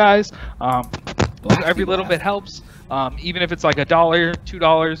for you guys. Every little bit helps. Even if it's like $1,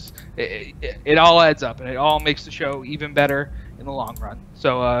 $2, it all adds up, and it all makes the show even better in the long run.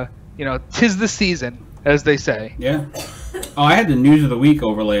 So, 'tis the season, as they say. Yeah. Oh, I had the news of the week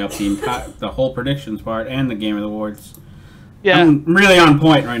overlay up the whole predictions part and the Game of the Awards. Yeah. I'm really on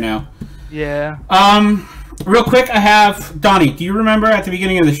point right now. Yeah. Real quick, I have Donnie. Do you remember at the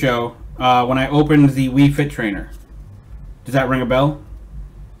beginning of the show when I opened the Wii Fit Trainer? Does that ring a bell?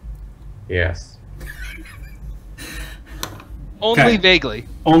 Yes. Only vaguely.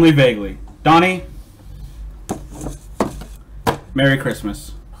 Only vaguely. Donnie? Merry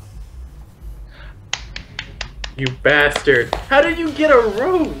Christmas. You bastard! How did you get a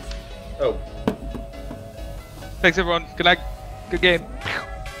rose? Oh. Thanks, everyone. Good night. Good game.